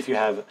 is if you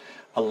have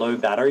a low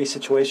battery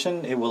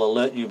situation, it will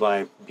alert you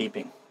by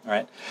beeping. All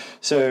right.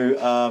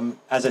 So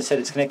as I said,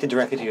 it's connected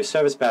directly to your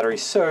service battery.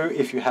 So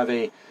if you have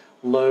a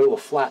low or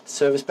flat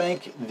service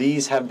bank,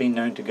 these have been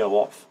known to go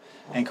off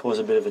and cause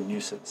a bit of a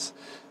nuisance.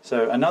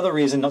 So another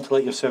reason not to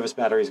let your service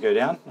batteries go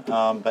down,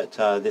 but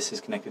this is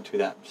connected to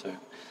that. So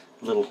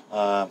a little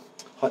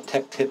hot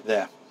tech tip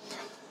there.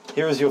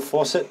 Here is your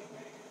faucet.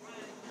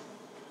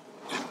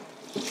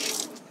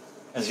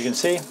 As you can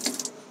see,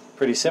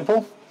 pretty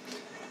simple.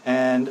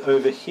 And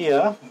over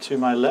here to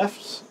my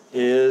left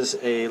is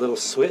a little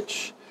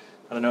switch.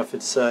 I don't know if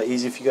it's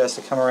easy for you guys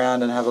to come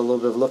around and have a little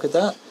bit of a look at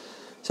that.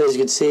 So as you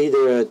can see,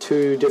 there are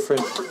two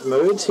different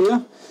modes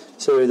here.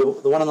 So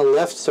the one on the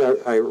left, so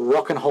I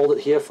rock and hold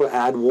it here for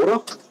add water.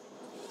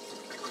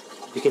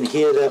 You can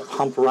hear the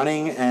pump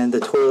running, and the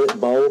toilet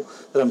bowl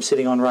that I'm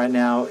sitting on right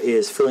now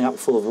is filling up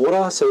full of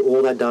water. So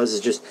all that does is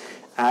just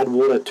add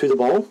water to the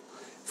bowl.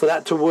 For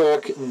that to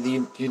work,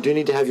 you do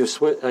need to have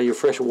your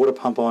fresh water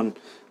pump on,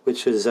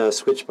 which is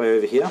switched by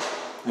over here.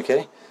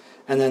 Okay,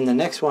 and then the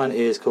next one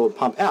is called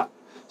pump out.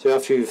 So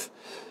after you've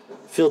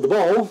filled the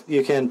bowl,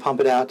 you can pump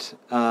it out,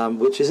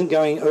 which isn't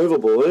going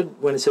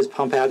overboard. When it says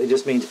pump out, it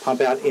just means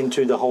pump out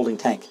into the holding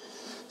tank.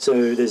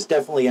 So there's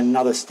definitely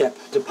another step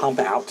to pump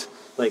out,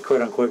 like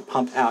quote unquote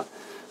pump out.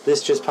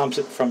 This just pumps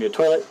it from your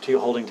toilet to your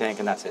holding tank,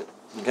 and that's it.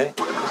 Okay,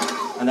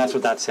 and that's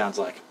what that sounds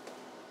like.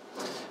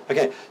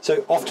 Okay,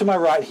 so off to my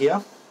right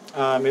here,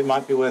 it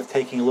might be worth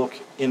taking a look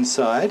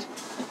inside.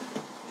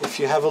 If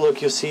you have a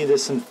look, you'll see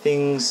there's some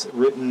things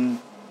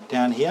written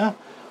down here.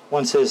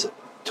 One says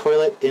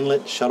toilet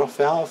inlet shutoff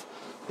valve.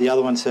 The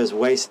other one says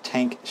waste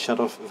tank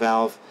shutoff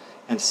valve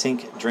and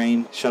sink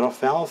drain shutoff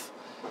valve.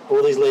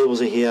 All these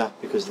labels are here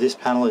because this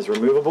panel is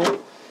removable.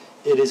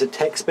 It is a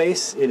tech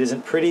space. It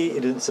isn't pretty.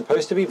 It isn't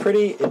supposed to be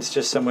pretty. It's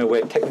just somewhere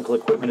where technical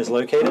equipment is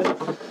located.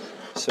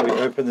 So we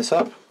open this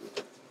up,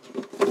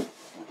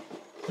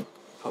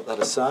 pop that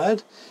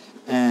aside,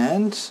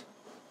 and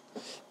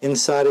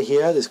inside of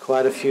here there's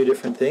quite a few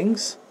different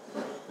things.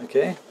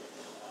 Okay.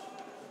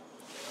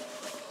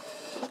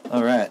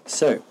 Alright,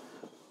 so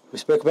we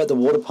spoke about the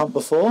water pump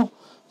before.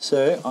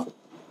 So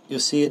you'll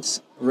see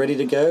it's ready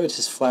to go. It's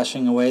just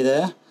flashing away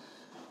there.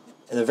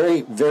 And they're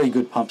very, very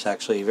good pumps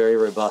actually, very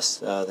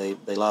robust. They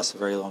last a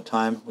very long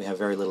time. We have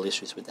very little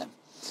issues with them.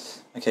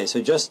 Okay,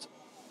 so just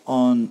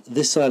on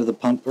this side of the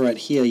pump right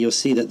here, you'll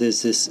see that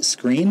there's this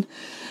screen.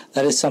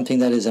 That is something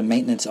that is a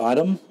maintenance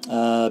item.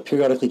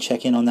 Periodically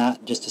check in on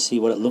that just to see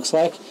what it looks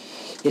like.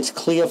 It's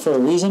clear for a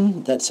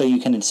reason, that's so you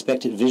can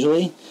inspect it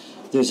visually.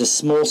 There's a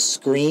small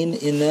screen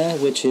in there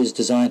which is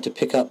designed to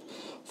pick up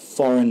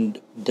foreign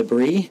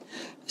debris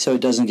so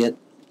it doesn't get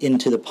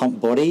into the pump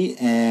body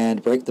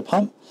and break the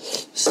pump.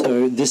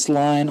 So this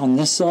line on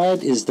this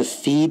side is the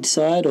feed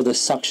side or the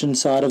suction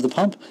side of the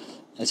pump.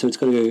 And so it's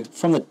got to go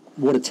from the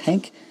water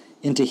tank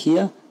into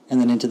here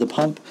and then into the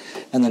pump,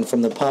 and then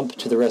from the pump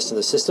to the rest of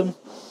the system.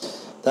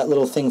 That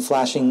little thing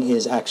flashing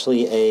is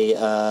actually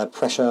a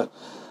pressure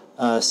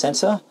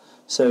sensor.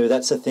 So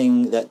that's a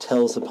thing that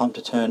tells the pump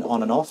to turn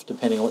on and off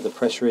depending on what the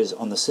pressure is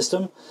on the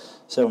system.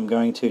 So I'm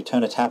going to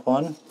turn a tap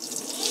on,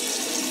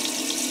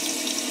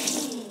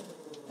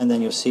 and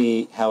then you'll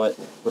see how it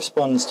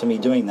responds to me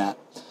doing that.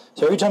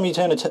 So every time you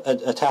turn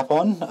a tap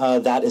on,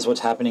 that is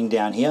what's happening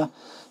down here.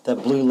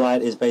 That blue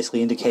light is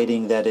basically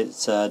indicating that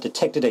it's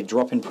detected a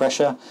drop in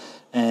pressure,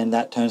 and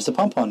that turns the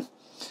pump on.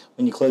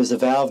 When you close the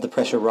valve, the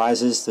pressure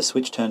rises, the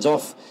switch turns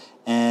off,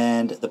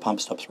 and the pump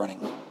stops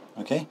running.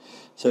 Okay,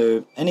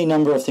 so any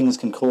number of things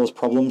can cause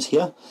problems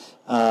here.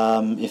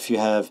 If you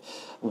have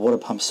water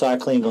pump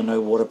cycling or no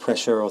water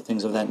pressure or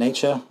things of that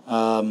nature,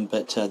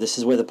 but this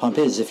is where the pump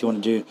is if you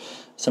want to do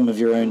some of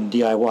your own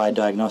DIY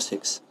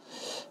diagnostics.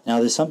 Now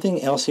there's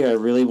something else here I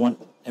really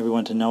want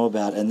everyone to know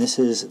about, and this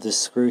is this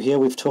screw here.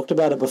 We've talked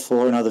about it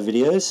before in other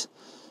videos.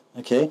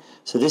 Okay,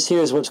 so this here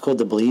is what's called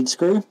the bleed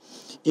screw.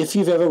 If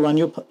you've ever run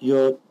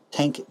your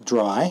tank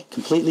dry,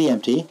 completely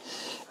empty,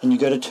 and you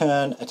go to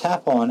turn a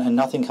tap on and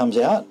nothing comes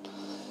out,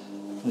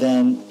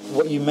 then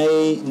what you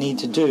may need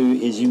to do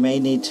is you may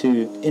need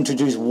to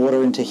introduce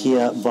water into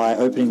here by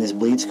opening this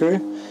bleed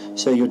screw.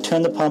 So you'll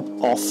turn the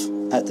pump off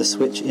at the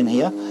switch in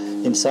here,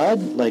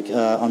 inside, like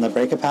on the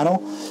breaker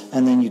panel,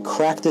 and then you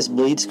crack this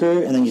bleed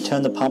screw, and then you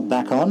turn the pump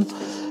back on,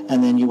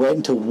 and then you wait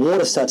until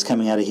water starts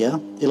coming out of here.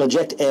 It'll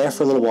eject air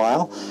for a little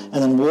while,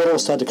 and then water will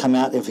start to come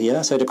out of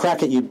here. So to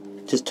crack it, you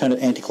just turn it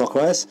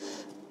anti-clockwise.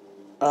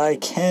 I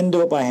can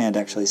do it by hand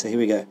actually, so here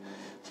we go.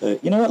 So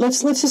you know what,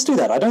 let's just do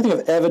that. I don't think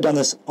I've ever done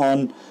this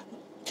on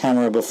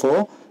camera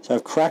before, so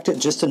I've cracked it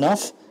just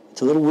enough.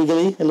 It's a little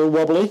wiggly, a little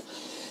wobbly.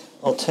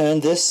 I'll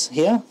turn this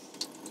here.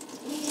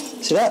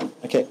 See that?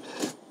 Okay.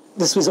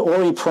 This was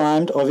already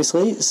primed,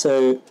 obviously,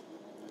 so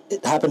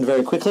it happened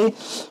very quickly,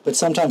 but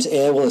sometimes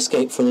air will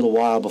escape for a little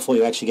while before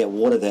you actually get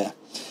water there.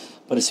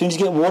 But as soon as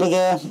you get water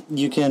there,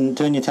 you can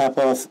turn your tap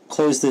off,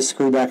 close this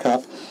screw back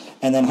up,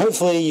 and then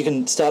hopefully you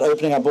can start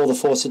opening up all the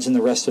faucets in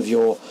the rest of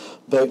your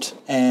boat,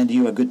 and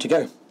you are good to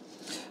go.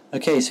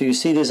 Okay, so you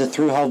see there's a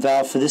through-hull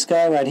valve for this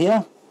guy right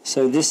here.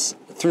 So this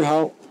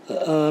through-hull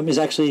is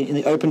actually in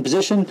the open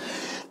position.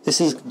 This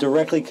is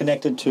directly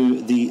connected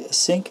to the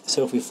sink,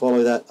 so if we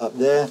follow that up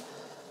there,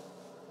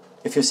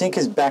 if your sink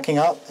is backing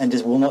up and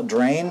just will not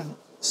drain,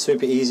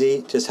 super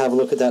easy, just have a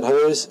look at that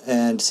hose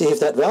and see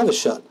if that valve is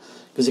shut,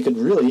 because it could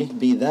really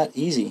be that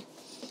easy.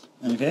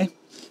 Okay,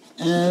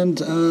 and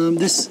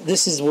this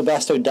is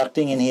Webasto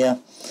ducting in here,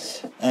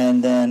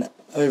 and then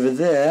over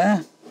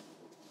there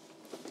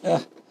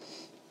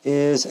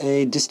is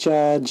a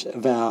discharge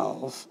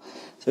valve.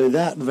 So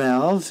that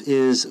valve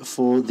is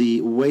for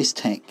the waste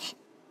tank.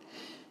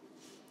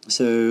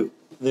 So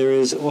there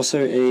is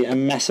also a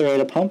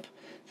macerator pump,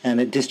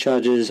 and it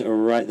discharges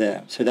right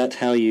there. So that's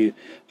how you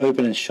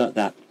open and shut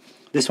that.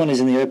 This one is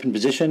in the open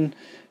position.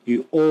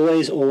 You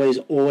always, always,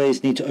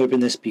 always need to open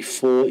this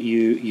before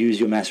you use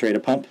your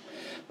macerator pump.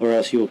 or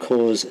else you'll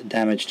cause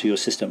damage to your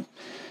system.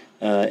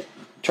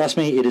 Trust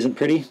me, it isn't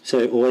pretty,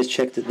 so always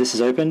check that this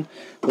is open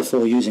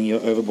before using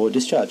your overboard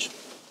discharge.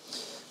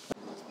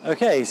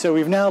 Okay, so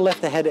we've now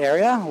left the head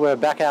area. We're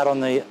back out on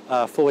the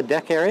forward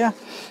deck area,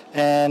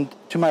 and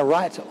to my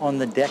right on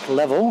the deck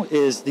level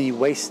is the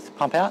waste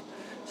pump out.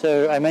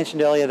 So I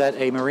mentioned earlier that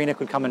a marina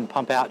could come and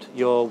pump out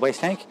your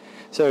waste tank.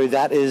 So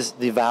that is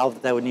the valve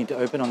that they would need to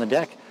open on the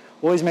deck.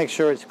 Always make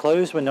sure it's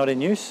closed when not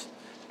in use.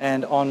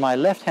 And on my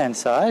left hand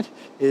side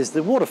is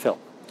the water fill.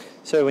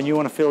 So when you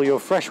want to fill your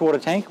freshwater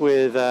tank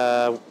with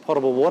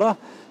potable water,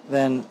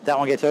 then that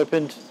one gets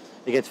opened,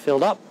 it gets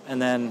filled up,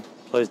 and then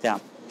closed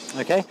down.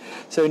 Okay,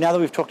 so now that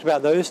we've talked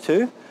about those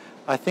two,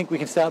 I think we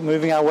can start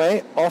moving our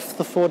way off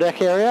the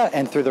foredeck area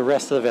and through the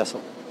rest of the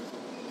vessel.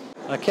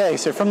 Okay,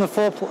 so from the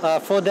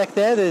foredeck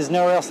there's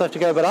nowhere else left to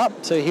go but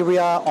up. So here we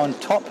are on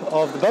top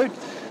of the boat.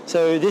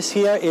 So this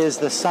here is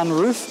the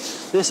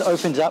sunroof. This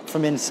opens up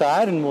from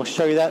inside, and we'll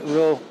show you that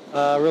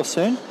real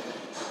soon.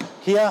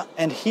 Here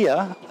and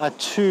here are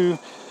two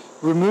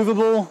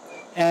removable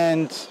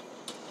and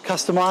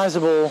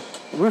customizable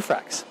roof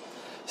racks.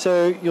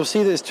 So you'll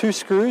see there's two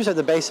screws at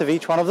the base of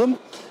each one of them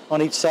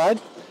on each side.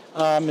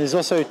 There's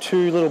also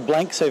two little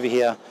blanks over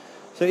here.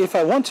 So if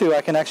I want to,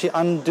 I can actually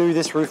undo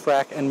this roof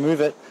rack and move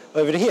it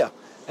over to here.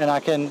 And I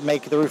can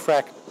make the roof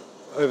rack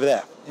over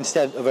there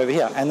instead of over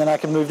here. And then I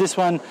can move this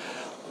one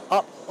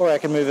up, or I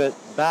can move it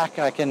back.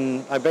 I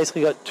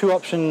basically got two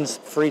options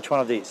for each one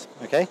of these,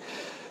 okay?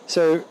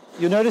 So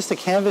you'll notice the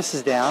canvas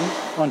is down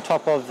on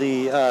top of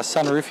the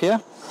sunroof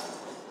here.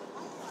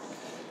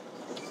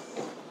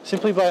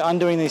 Simply by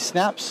undoing these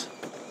snaps,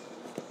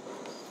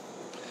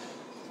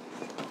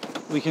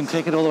 we can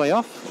take it all the way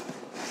off.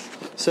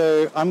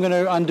 So I'm going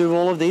to undo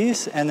all of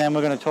these, and then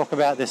we're going to talk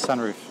about this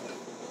sunroof.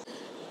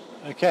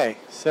 Okay,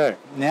 so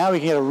now we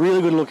can get a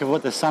really good look at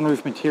what the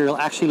sunroof material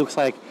actually looks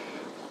like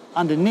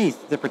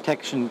underneath the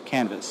protection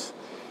canvas.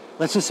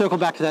 Let's just circle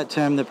back to that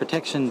term, the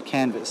protection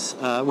canvas.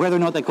 Whether or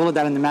not they call it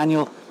that in the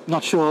manual,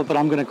 not sure, but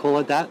I'm going to call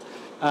it that.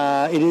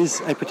 It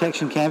is a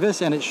protection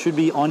canvas, and it should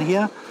be on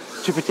here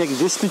to protect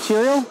this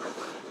material,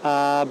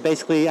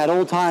 basically at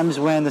all times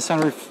when the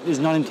sunroof is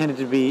not intended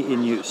to be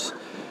in use.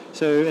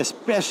 So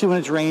especially when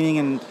it's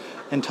raining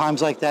and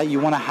times like that, you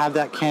want to have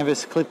that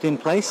canvas clipped in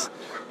place.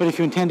 But if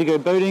you intend to go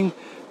boating,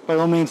 by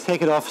all means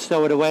take it off,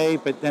 stow it away,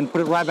 but then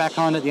put it right back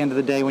on at the end of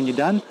the day when you're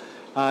done.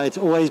 It's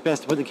always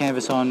best to put the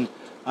canvas on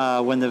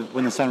when the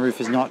sunroof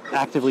is not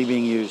actively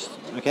being used.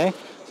 Okay,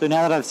 so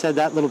now that I've said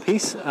that little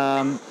piece,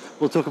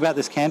 we'll talk about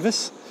this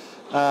canvas.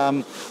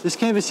 This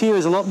canvas here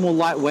is a lot more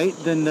lightweight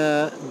than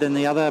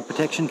the other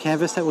protection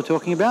canvas that we're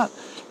talking about,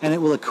 and it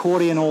will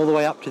accordion all the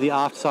way up to the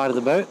aft side of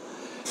the boat.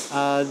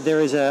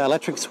 There is an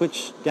electric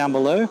switch down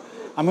below.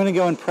 I'm going to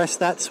go and press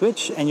that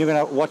switch, and you're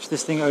going to watch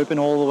this thing open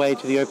all the way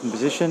to the open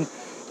position,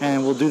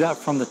 and we'll do that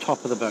from the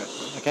top of the boat.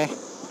 Okay.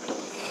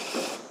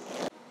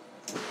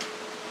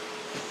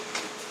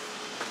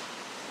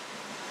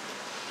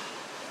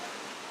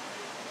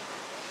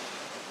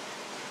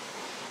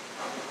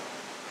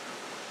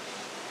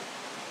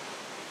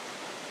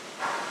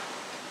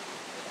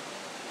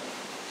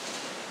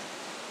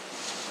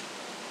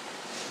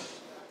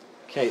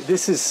 Okay,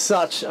 this is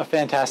such a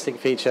fantastic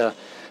feature.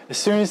 As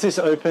soon as this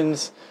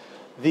opens,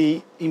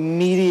 the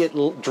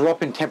immediate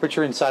drop in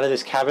temperature inside of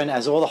this cabin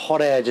as all the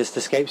hot air just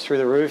escapes through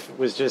the roof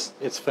was just,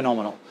 it's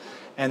phenomenal.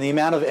 And the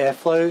amount of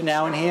airflow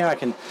now in here, I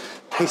can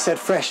taste that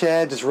fresh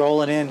air just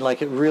rolling in,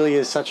 like it really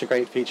is such a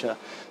great feature.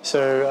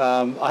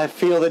 So I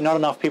feel that not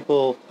enough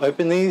people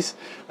open these.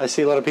 I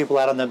see a lot of people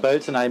out on their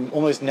boats, and I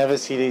almost never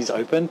see these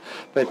open,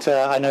 but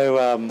I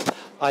know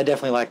I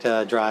definitely like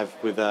to drive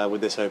with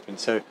this open.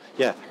 So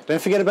yeah,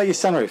 don't forget about your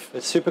sunroof.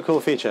 It's a super cool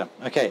feature.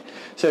 Okay,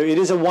 so it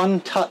is a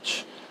one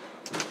touch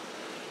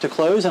to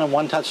close and a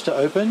one touch to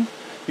open.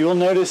 You will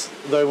notice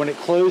though when it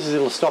closes,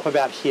 it'll stop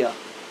about here.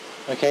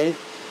 Okay,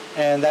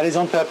 and that is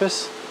on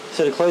purpose.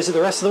 So to close it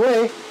the rest of the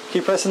way,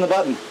 keep pressing the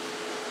button.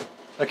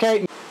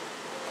 Okay.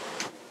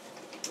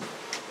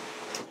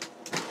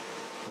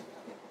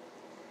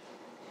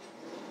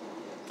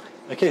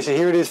 Okay, so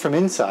here it is from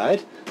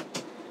inside.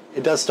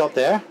 It does stop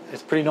there.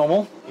 It's pretty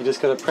normal. You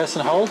just got to press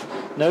and hold.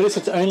 Notice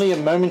it's only a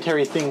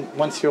momentary thing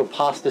once you're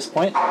past this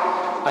point.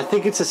 I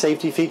think it's a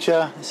safety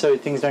feature so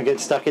things don't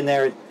get stuck in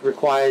there. It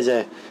requires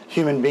a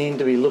human being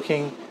to be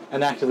looking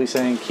and actively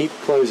saying keep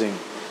closing.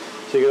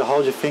 So you got to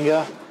hold your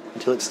finger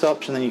until it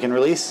stops, and then you can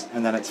release,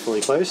 and then it's fully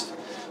closed.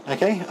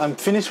 Okay, I'm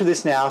finished with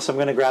this now, so I'm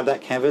going to grab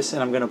that canvas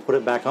and I'm going to put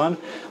it back on.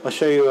 I'll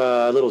show you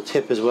a little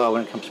tip as well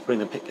when it comes to putting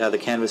the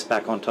canvas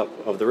back on top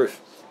of the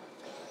roof.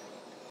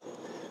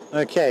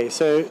 Okay,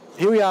 so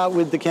here we are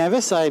with the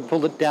canvas. I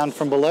pulled it down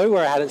from below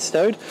where I had it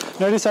stowed.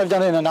 Notice I've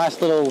done it in a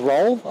nice little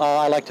roll.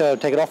 I like to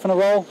take it off in a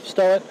roll,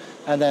 stow it,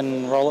 and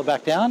then roll it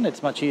back down.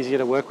 It's much easier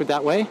to work with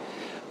that way.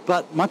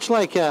 But much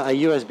like a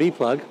USB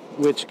plug,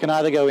 which can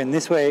either go in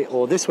this way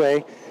or this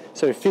way,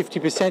 so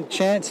 50%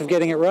 chance of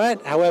getting it right.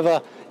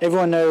 However,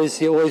 everyone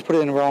knows you always put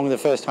it in wrong the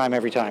first time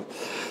every time.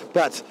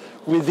 But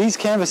with these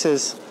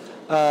canvases,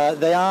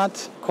 They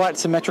aren't quite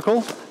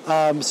symmetrical.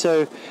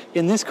 So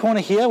in this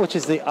corner here, which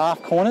is the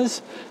aft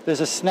corners,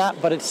 there's a snap,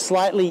 but it's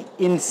slightly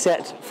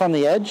inset from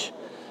the edge,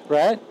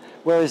 right?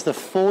 Whereas the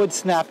forward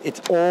snap,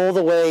 it's all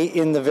the way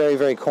in the very,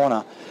 very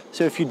corner.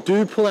 So if you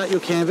do pull out your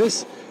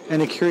canvas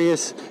and are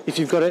curious if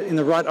you've got it in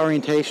the right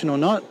orientation or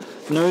not,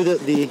 know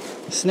that the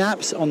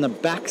snaps on the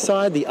back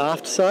side, the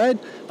aft side,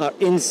 are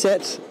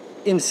inset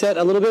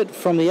a little bit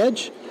from the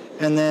edge,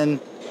 and then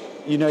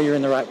you know you're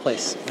in the right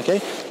place, okay?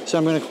 So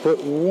I'm going to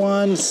put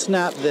one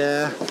snap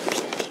there,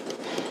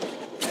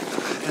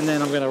 and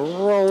then I'm going to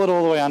roll it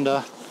all the way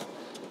under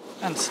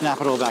and snap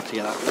it all back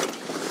together.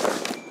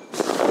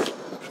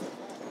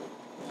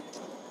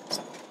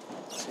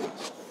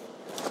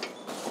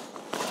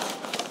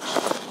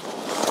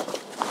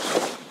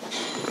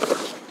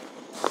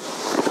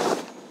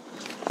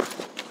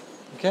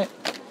 Okay.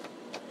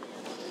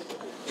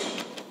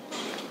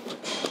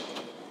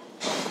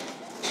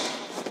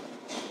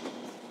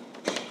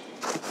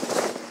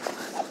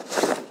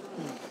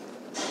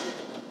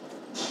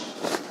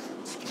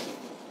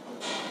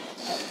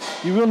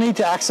 You will need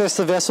to access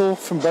the vessel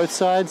from both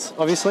sides,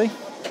 obviously.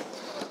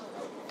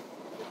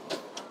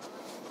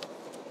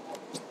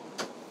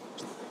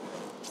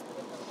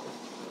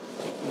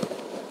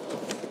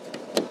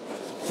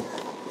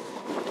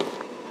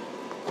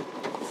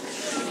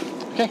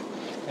 Okay,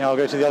 now I'll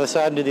go to the other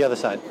side and do the other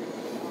side.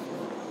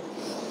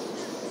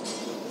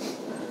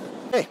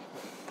 Okay,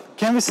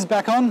 canvas is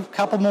back on. A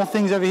couple more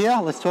things over here.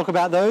 Let's talk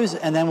about those,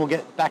 and then we'll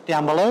get back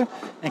down below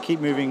and keep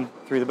moving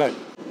through the boat.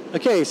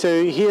 Okay,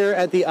 so here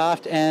at the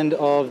aft end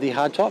of the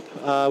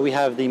hardtop, we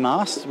have the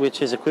mast, which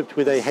is equipped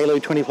with a Halo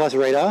 20 Plus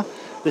radar.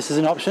 This is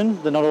an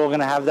option. They're not all going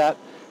to have that,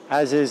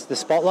 as is the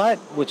spotlight,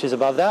 which is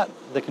above that.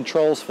 The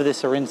controls for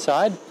this are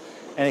inside,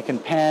 and it can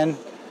pan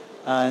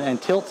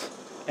and tilt,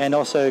 and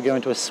also go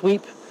into a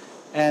sweep,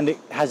 and it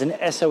has an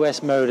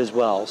SOS mode as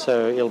well.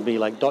 So it'll be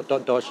like ...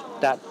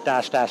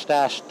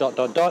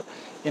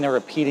 in a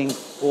repeating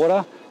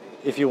order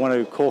if you want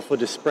to call for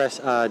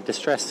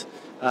distress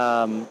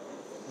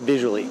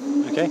visually,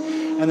 okay?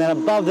 And then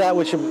above that,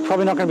 which you're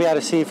probably not going to be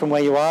able to see from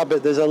where you are,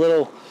 but there's a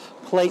little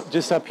plate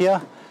just up here,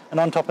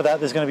 and on top of that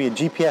there's going to be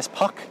a GPS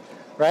puck,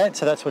 right?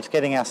 So that's what's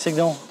getting our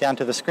signal down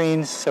to the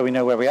screens so we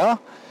know where we are.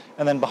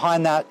 And then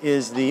behind that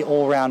is the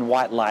all-round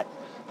white light,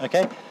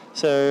 okay?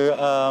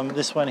 So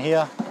this one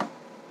here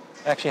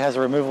actually has a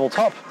removable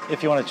top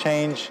if you want to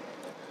change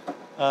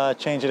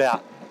it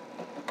out.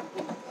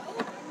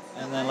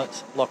 And then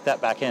let's lock that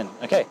back in.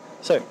 Okay,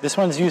 so this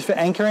one's used for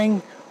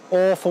anchoring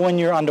or for when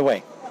you're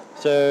underway.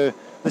 So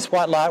this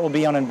white light will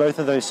be on in both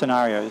of those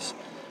scenarios.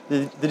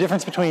 The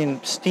difference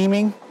between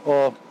steaming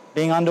or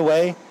being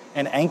underway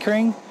and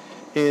anchoring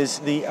is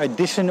the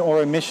addition or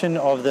omission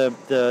of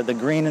the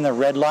green and the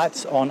red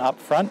lights on up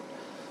front.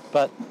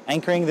 But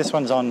anchoring, this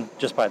one's on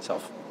just by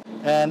itself.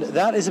 And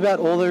that is about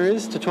all there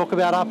is to talk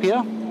about up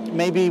here.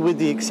 Maybe with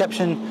the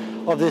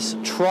exception of this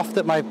trough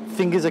that my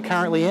fingers are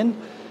currently in,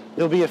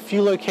 there'll be a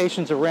few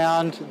locations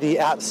around the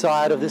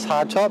outside of this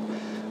hardtop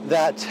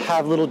that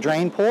have little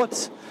drain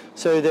ports.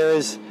 So there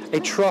is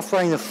a trough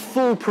running the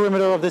full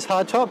perimeter of this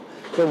hardtop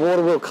where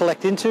water will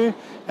collect into,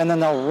 and then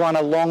they'll run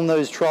along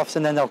those troughs,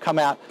 and then they'll come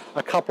out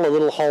a couple of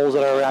little holes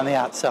that are around the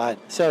outside.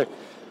 So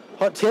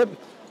hot tip,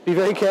 be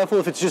very careful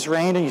if it's just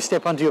rained and you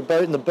step onto your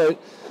boat and the boat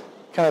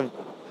kind of,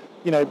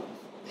 you know,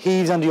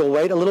 heaves under your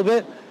weight a little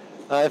bit.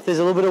 If there's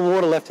a little bit of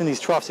water left in these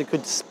troughs, it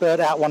could spurt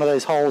out one of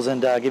those holes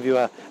and give you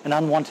an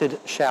unwanted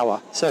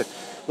shower. So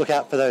look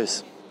out for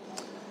those.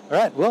 All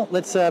right, well,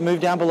 let's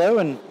move down below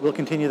and we'll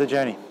continue the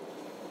journey.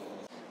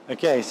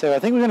 Okay, so I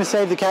think we're going to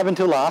save the cabin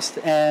till last,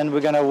 and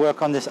we're going to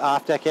work on this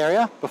aft deck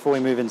area before we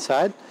move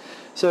inside.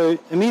 So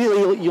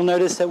immediately you'll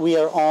notice that we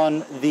are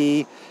on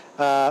the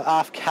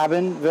aft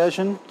cabin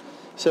version.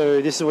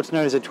 So this is what's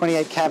known as a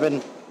 28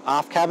 cabin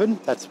aft cabin.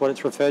 That's what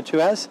it's referred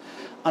to as.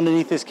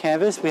 Underneath this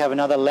canvas, we have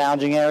another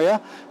lounging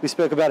area. We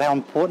spoke about how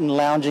important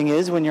lounging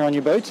is when you're on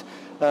your boat.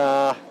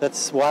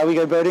 That's why we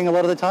go boating a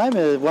lot of the time.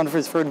 One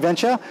is for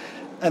adventure,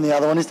 and the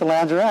other one is to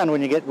lounge around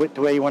when you get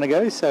to where you want to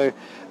go. So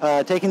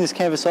taking this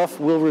canvas off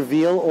will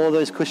reveal all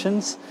those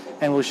cushions,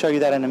 and we'll show you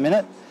that in a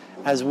minute,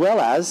 as well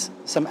as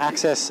some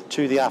access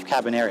to the aft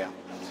cabin area.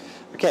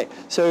 Okay,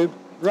 so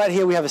right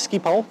here we have a ski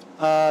pole.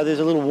 There's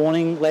a little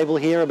warning label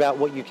here about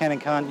what you can and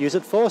can't use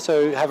it for,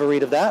 so have a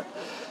read of that.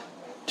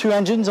 2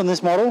 engines on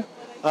this model.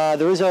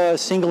 There is a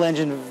single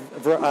engine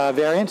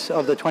variant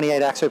of the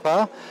 28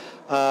 Axopar.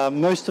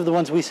 Most of the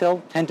ones we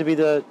sell tend to be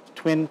the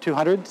twin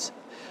 200s.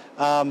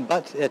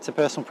 But it's a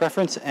personal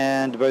preference,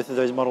 and both of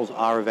those models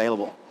are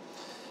available.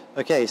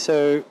 Okay,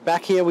 so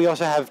back here we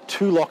also have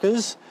 2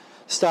 lockers,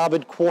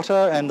 starboard quarter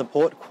and the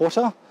port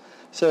quarter.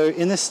 So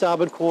in this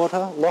starboard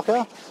quarter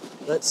locker,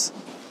 let's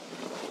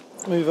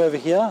move over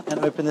here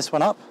and open this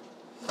one up.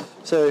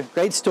 So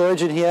great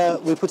storage in here.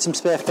 We put some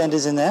spare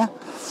fenders in there.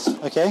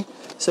 Okay,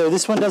 so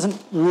this one doesn't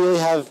really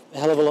have a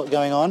hell of a lot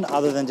going on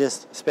other than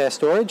just spare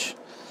storage.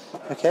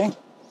 Okay.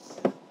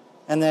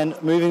 And then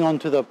moving on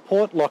to the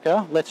port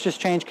locker, let's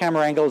just change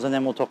camera angles and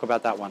then we'll talk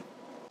about that one.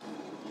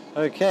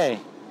 Okay,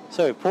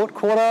 So port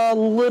quarter, a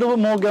little bit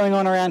more going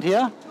on around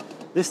here.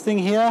 This thing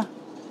here,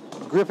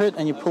 grip it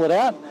and you pull it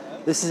out.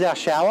 This is our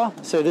shower.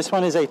 So this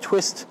one is a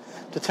twist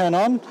to turn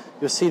on.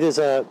 You'll see there's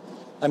a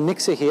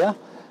mixer here.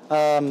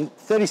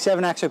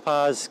 37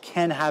 Axopars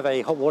can have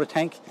a hot water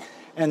tank,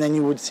 and then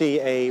you would see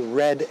a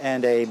red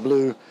and a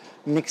blue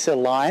mixer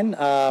line.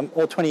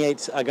 All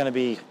 28s are going to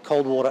be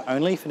cold water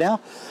only for now.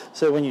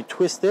 So when you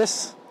twist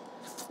this,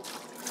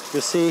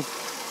 you'll see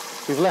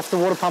we've left the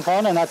water pump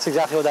on, and that's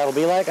exactly what that'll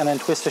be like, and then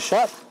twist it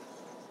shut.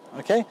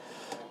 Okay.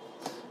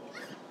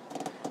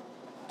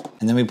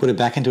 And then we put it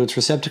back into its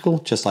receptacle,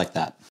 just like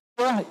that.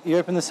 You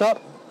open this up,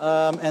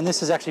 and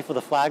this is actually for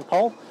the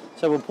flagpole.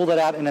 So we'll pull that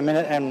out in a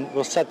minute and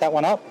we'll set that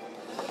one up.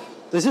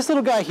 There's this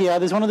little guy here.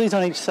 There's one of these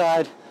on each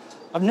side.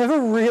 I've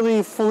never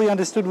really fully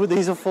understood what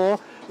these are for.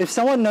 If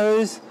someone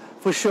knows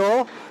for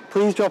sure,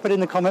 please drop it in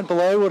the comment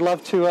below. Would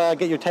love to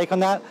get your take on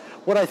that.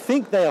 What I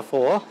think they are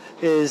for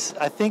is,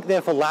 I think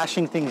they're for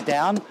lashing things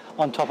down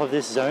on top of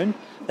this zone.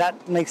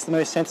 That makes the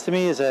most sense to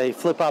me, as a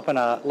flip up and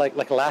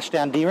like a lash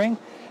down D-ring.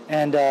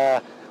 And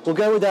we'll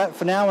go with that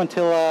for now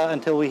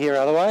until we hear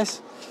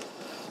otherwise.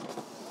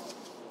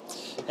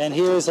 And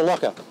here is the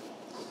locker.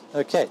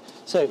 Okay,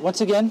 so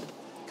once again,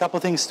 a couple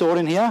of things stored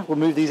in here. We'll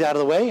move these out of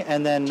the way,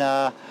 and then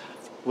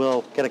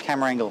we'll get a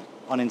camera angle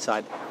on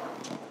inside.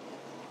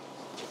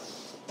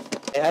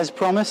 As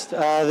promised,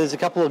 there's a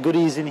couple of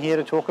goodies in here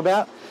to talk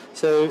about.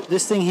 So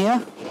this thing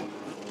here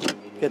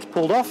gets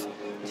pulled off.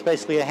 It's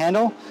basically a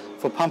handle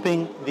for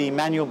pumping the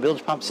manual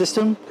bilge pump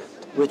system,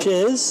 which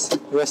is,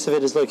 the rest of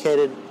it is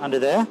located under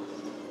there.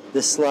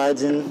 This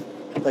slides in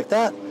like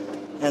that,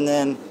 and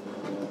then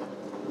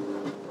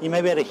you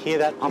may be able to hear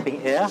that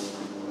pumping air.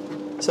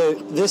 So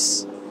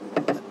this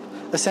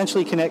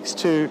essentially connects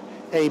to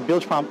a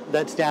bilge pump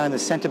that's down in the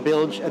center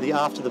bilge at the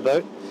aft of the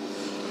boat.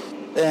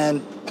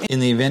 And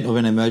in the event of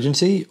an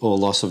emergency or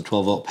loss of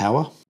 12-volt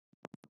power,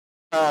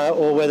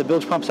 or where the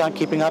bilge pumps aren't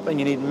keeping up and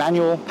you need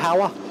manual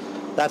power,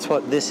 that's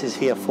what this is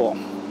here for.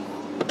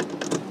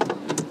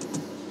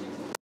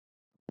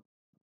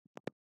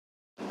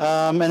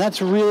 And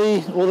that's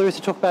really all there is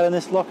to talk about in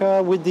this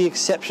locker, with the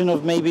exception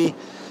of maybe,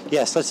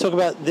 yes, let's talk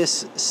about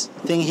this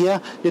thing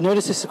here. You'll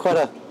notice this is quite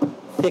a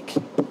thick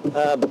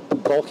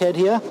bulkhead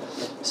here.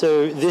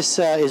 So this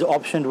is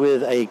optioned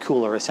with a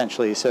cooler,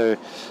 essentially. So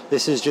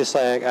this is just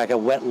like a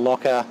wet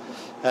locker.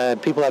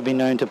 People have been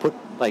known to put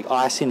like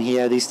ice in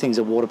here. These things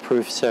are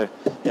waterproof. So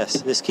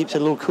yes, this keeps it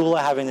a little cooler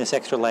having this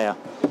extra layer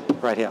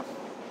right here.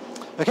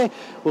 Okay,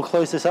 we'll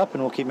close this up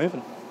and we'll keep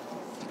moving.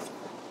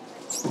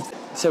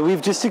 So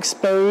we've just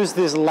exposed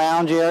this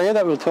lounge area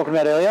that we were talking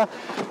about earlier.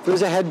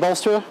 There's a head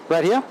bolster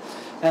right here.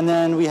 And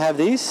then we have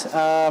these.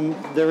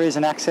 There is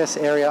an access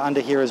area under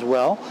here as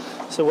well.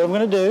 So what I'm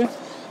going to do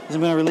is I'm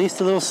going to release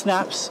the little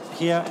snaps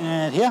here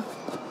and here.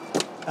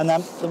 And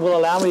that will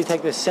allow me to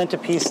take this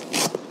centerpiece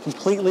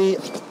completely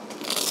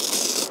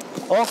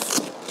off.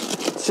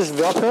 It's just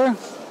Velcro,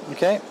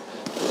 okay?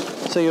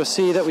 So you'll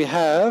see that we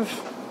have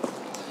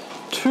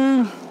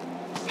two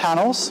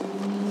panels.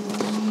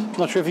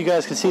 Not sure if you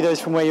guys can see those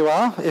from where you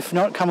are. If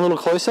not, come a little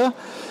closer.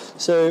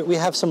 So we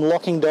have some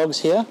locking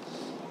dogs here,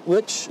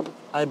 which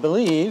I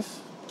believe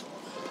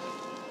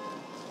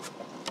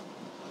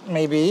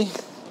may be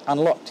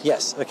unlocked.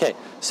 Yes, okay.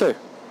 So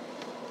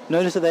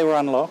notice that they were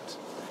unlocked,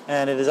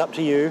 and it is up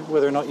to you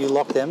whether or not you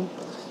lock them.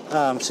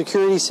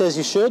 Security says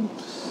you should,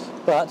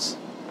 but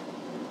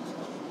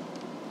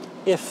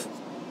if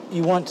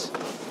you want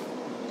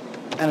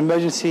an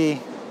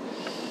emergency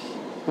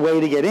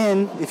way to get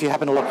in, if you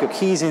happen to lock your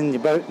keys in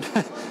your boat,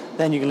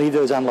 then you can leave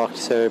those unlocked.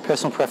 So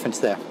personal preference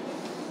there.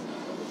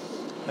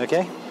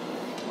 Okay,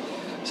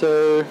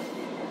 so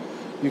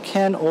you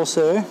can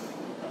also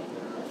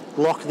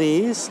lock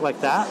these like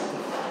that.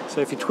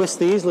 So if you twist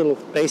these little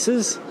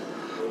bases,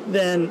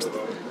 then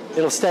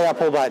it'll stay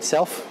up all by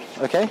itself,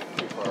 okay?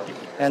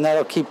 And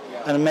that'll keep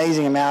an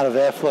amazing amount of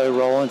airflow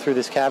rolling through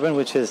this cabin,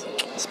 which is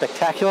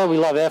spectacular. We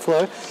love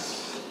airflow.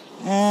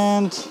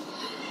 And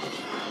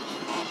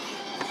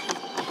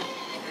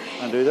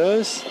undo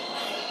those.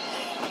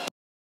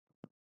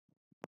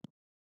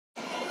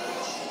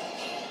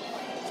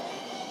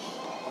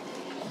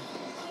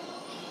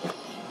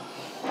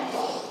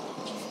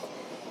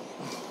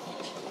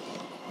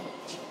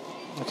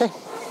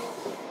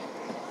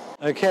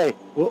 Okay,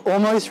 we're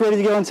almost ready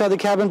to go inside the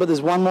cabin, but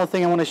there's one more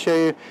thing I want to show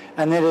you,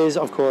 and that is,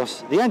 of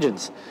course, the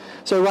engines.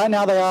 So right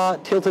now they are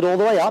tilted all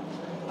the way up.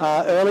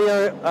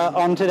 Earlier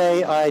on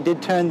today, I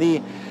did turn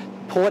the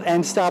port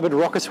and starboard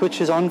rocker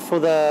switches on for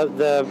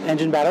the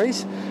engine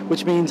batteries,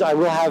 which means I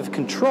will have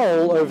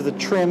control over the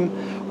trim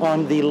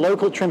on the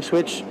local trim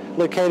switch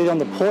located on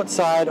the port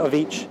side of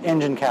each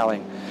engine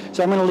cowling.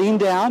 So I'm going to lean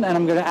down and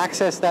I'm going to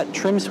access that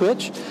trim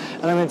switch,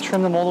 and I'm going to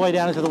trim them all the way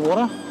down into the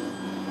water.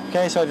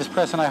 Okay, so I just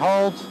press and I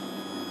hold,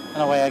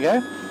 and away I go.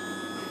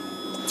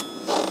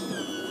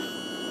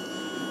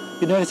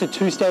 You notice the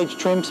two-stage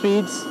trim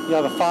speeds. You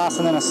have a fast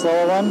and then a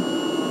slower one.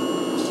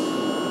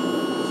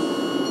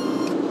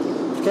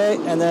 Okay,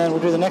 and then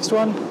we'll do the next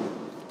one.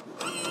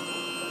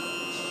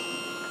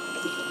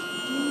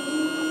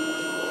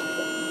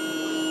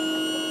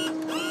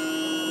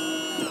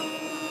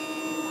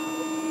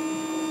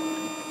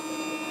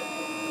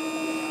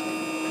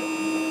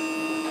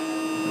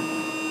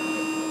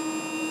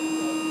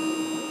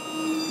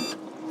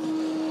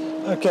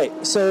 Okay,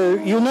 so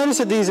you'll notice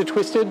that these are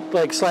twisted,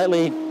 like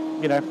slightly,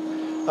 you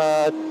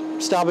know,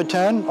 starboard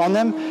turn on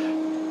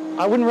them.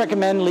 I wouldn't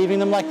recommend leaving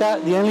them like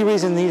that. The only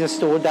reason these are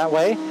stored that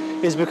way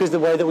is because the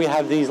way that we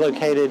have these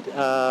located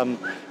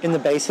in the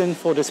basin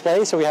for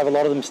display, so we have a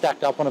lot of them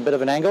stacked up on a bit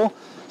of an angle.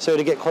 So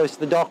to get close to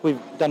the dock,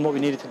 we've done what we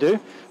needed to do.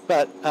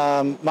 But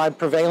my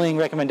prevailing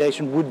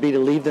recommendation would be to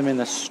leave them in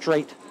a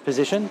straight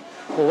position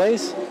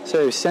always.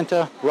 So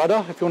center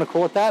rudder, if you want to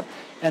call it that,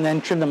 and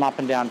then trim them up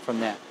and down from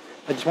there.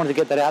 I just wanted to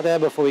get that out there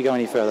before we go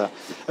any further.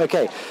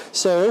 Okay,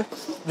 so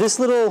this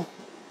little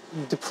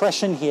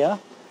depression here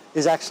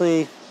is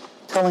actually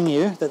telling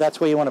you that that's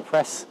where you want to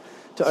press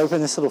to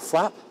open this little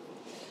flap.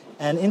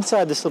 And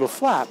inside this little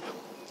flap,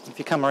 if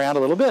you come around a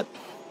little bit,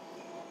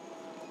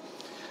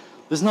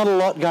 there's not a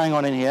lot going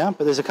on in here,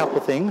 but there's a couple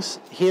of things.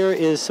 Here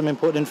is some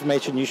important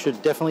information you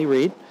should definitely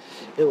read.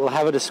 It will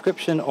have a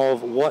description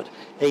of what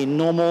a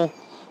normal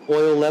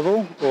oil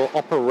level or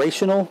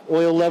operational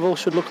oil level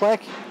should look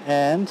like.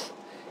 And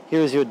here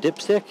is your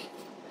dipstick.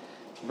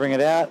 Bring it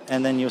out,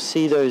 and then you'll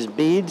see those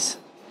beads,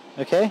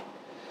 okay?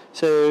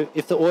 So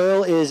if the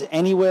oil is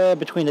anywhere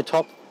between the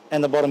top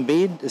and the bottom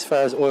bead, as far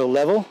as oil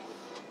level,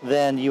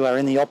 then you are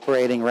in the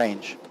operating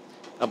range.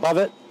 Above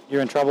it,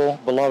 you're in trouble.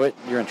 Below it,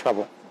 you're in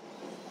trouble.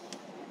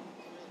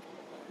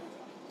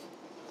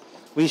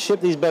 We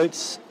ship these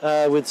boats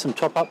with some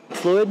top-up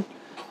fluid.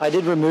 I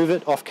did remove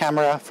it off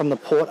camera from the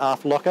port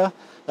aft locker.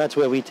 That's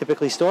where we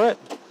typically store it.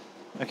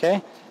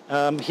 Okay.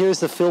 Here's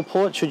the fill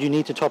port should you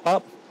need to top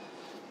up.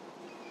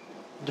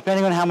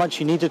 Depending on how much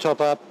you need to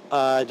top up,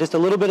 just a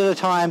little bit at a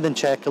time, then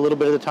check, a little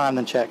bit at a time,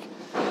 then check.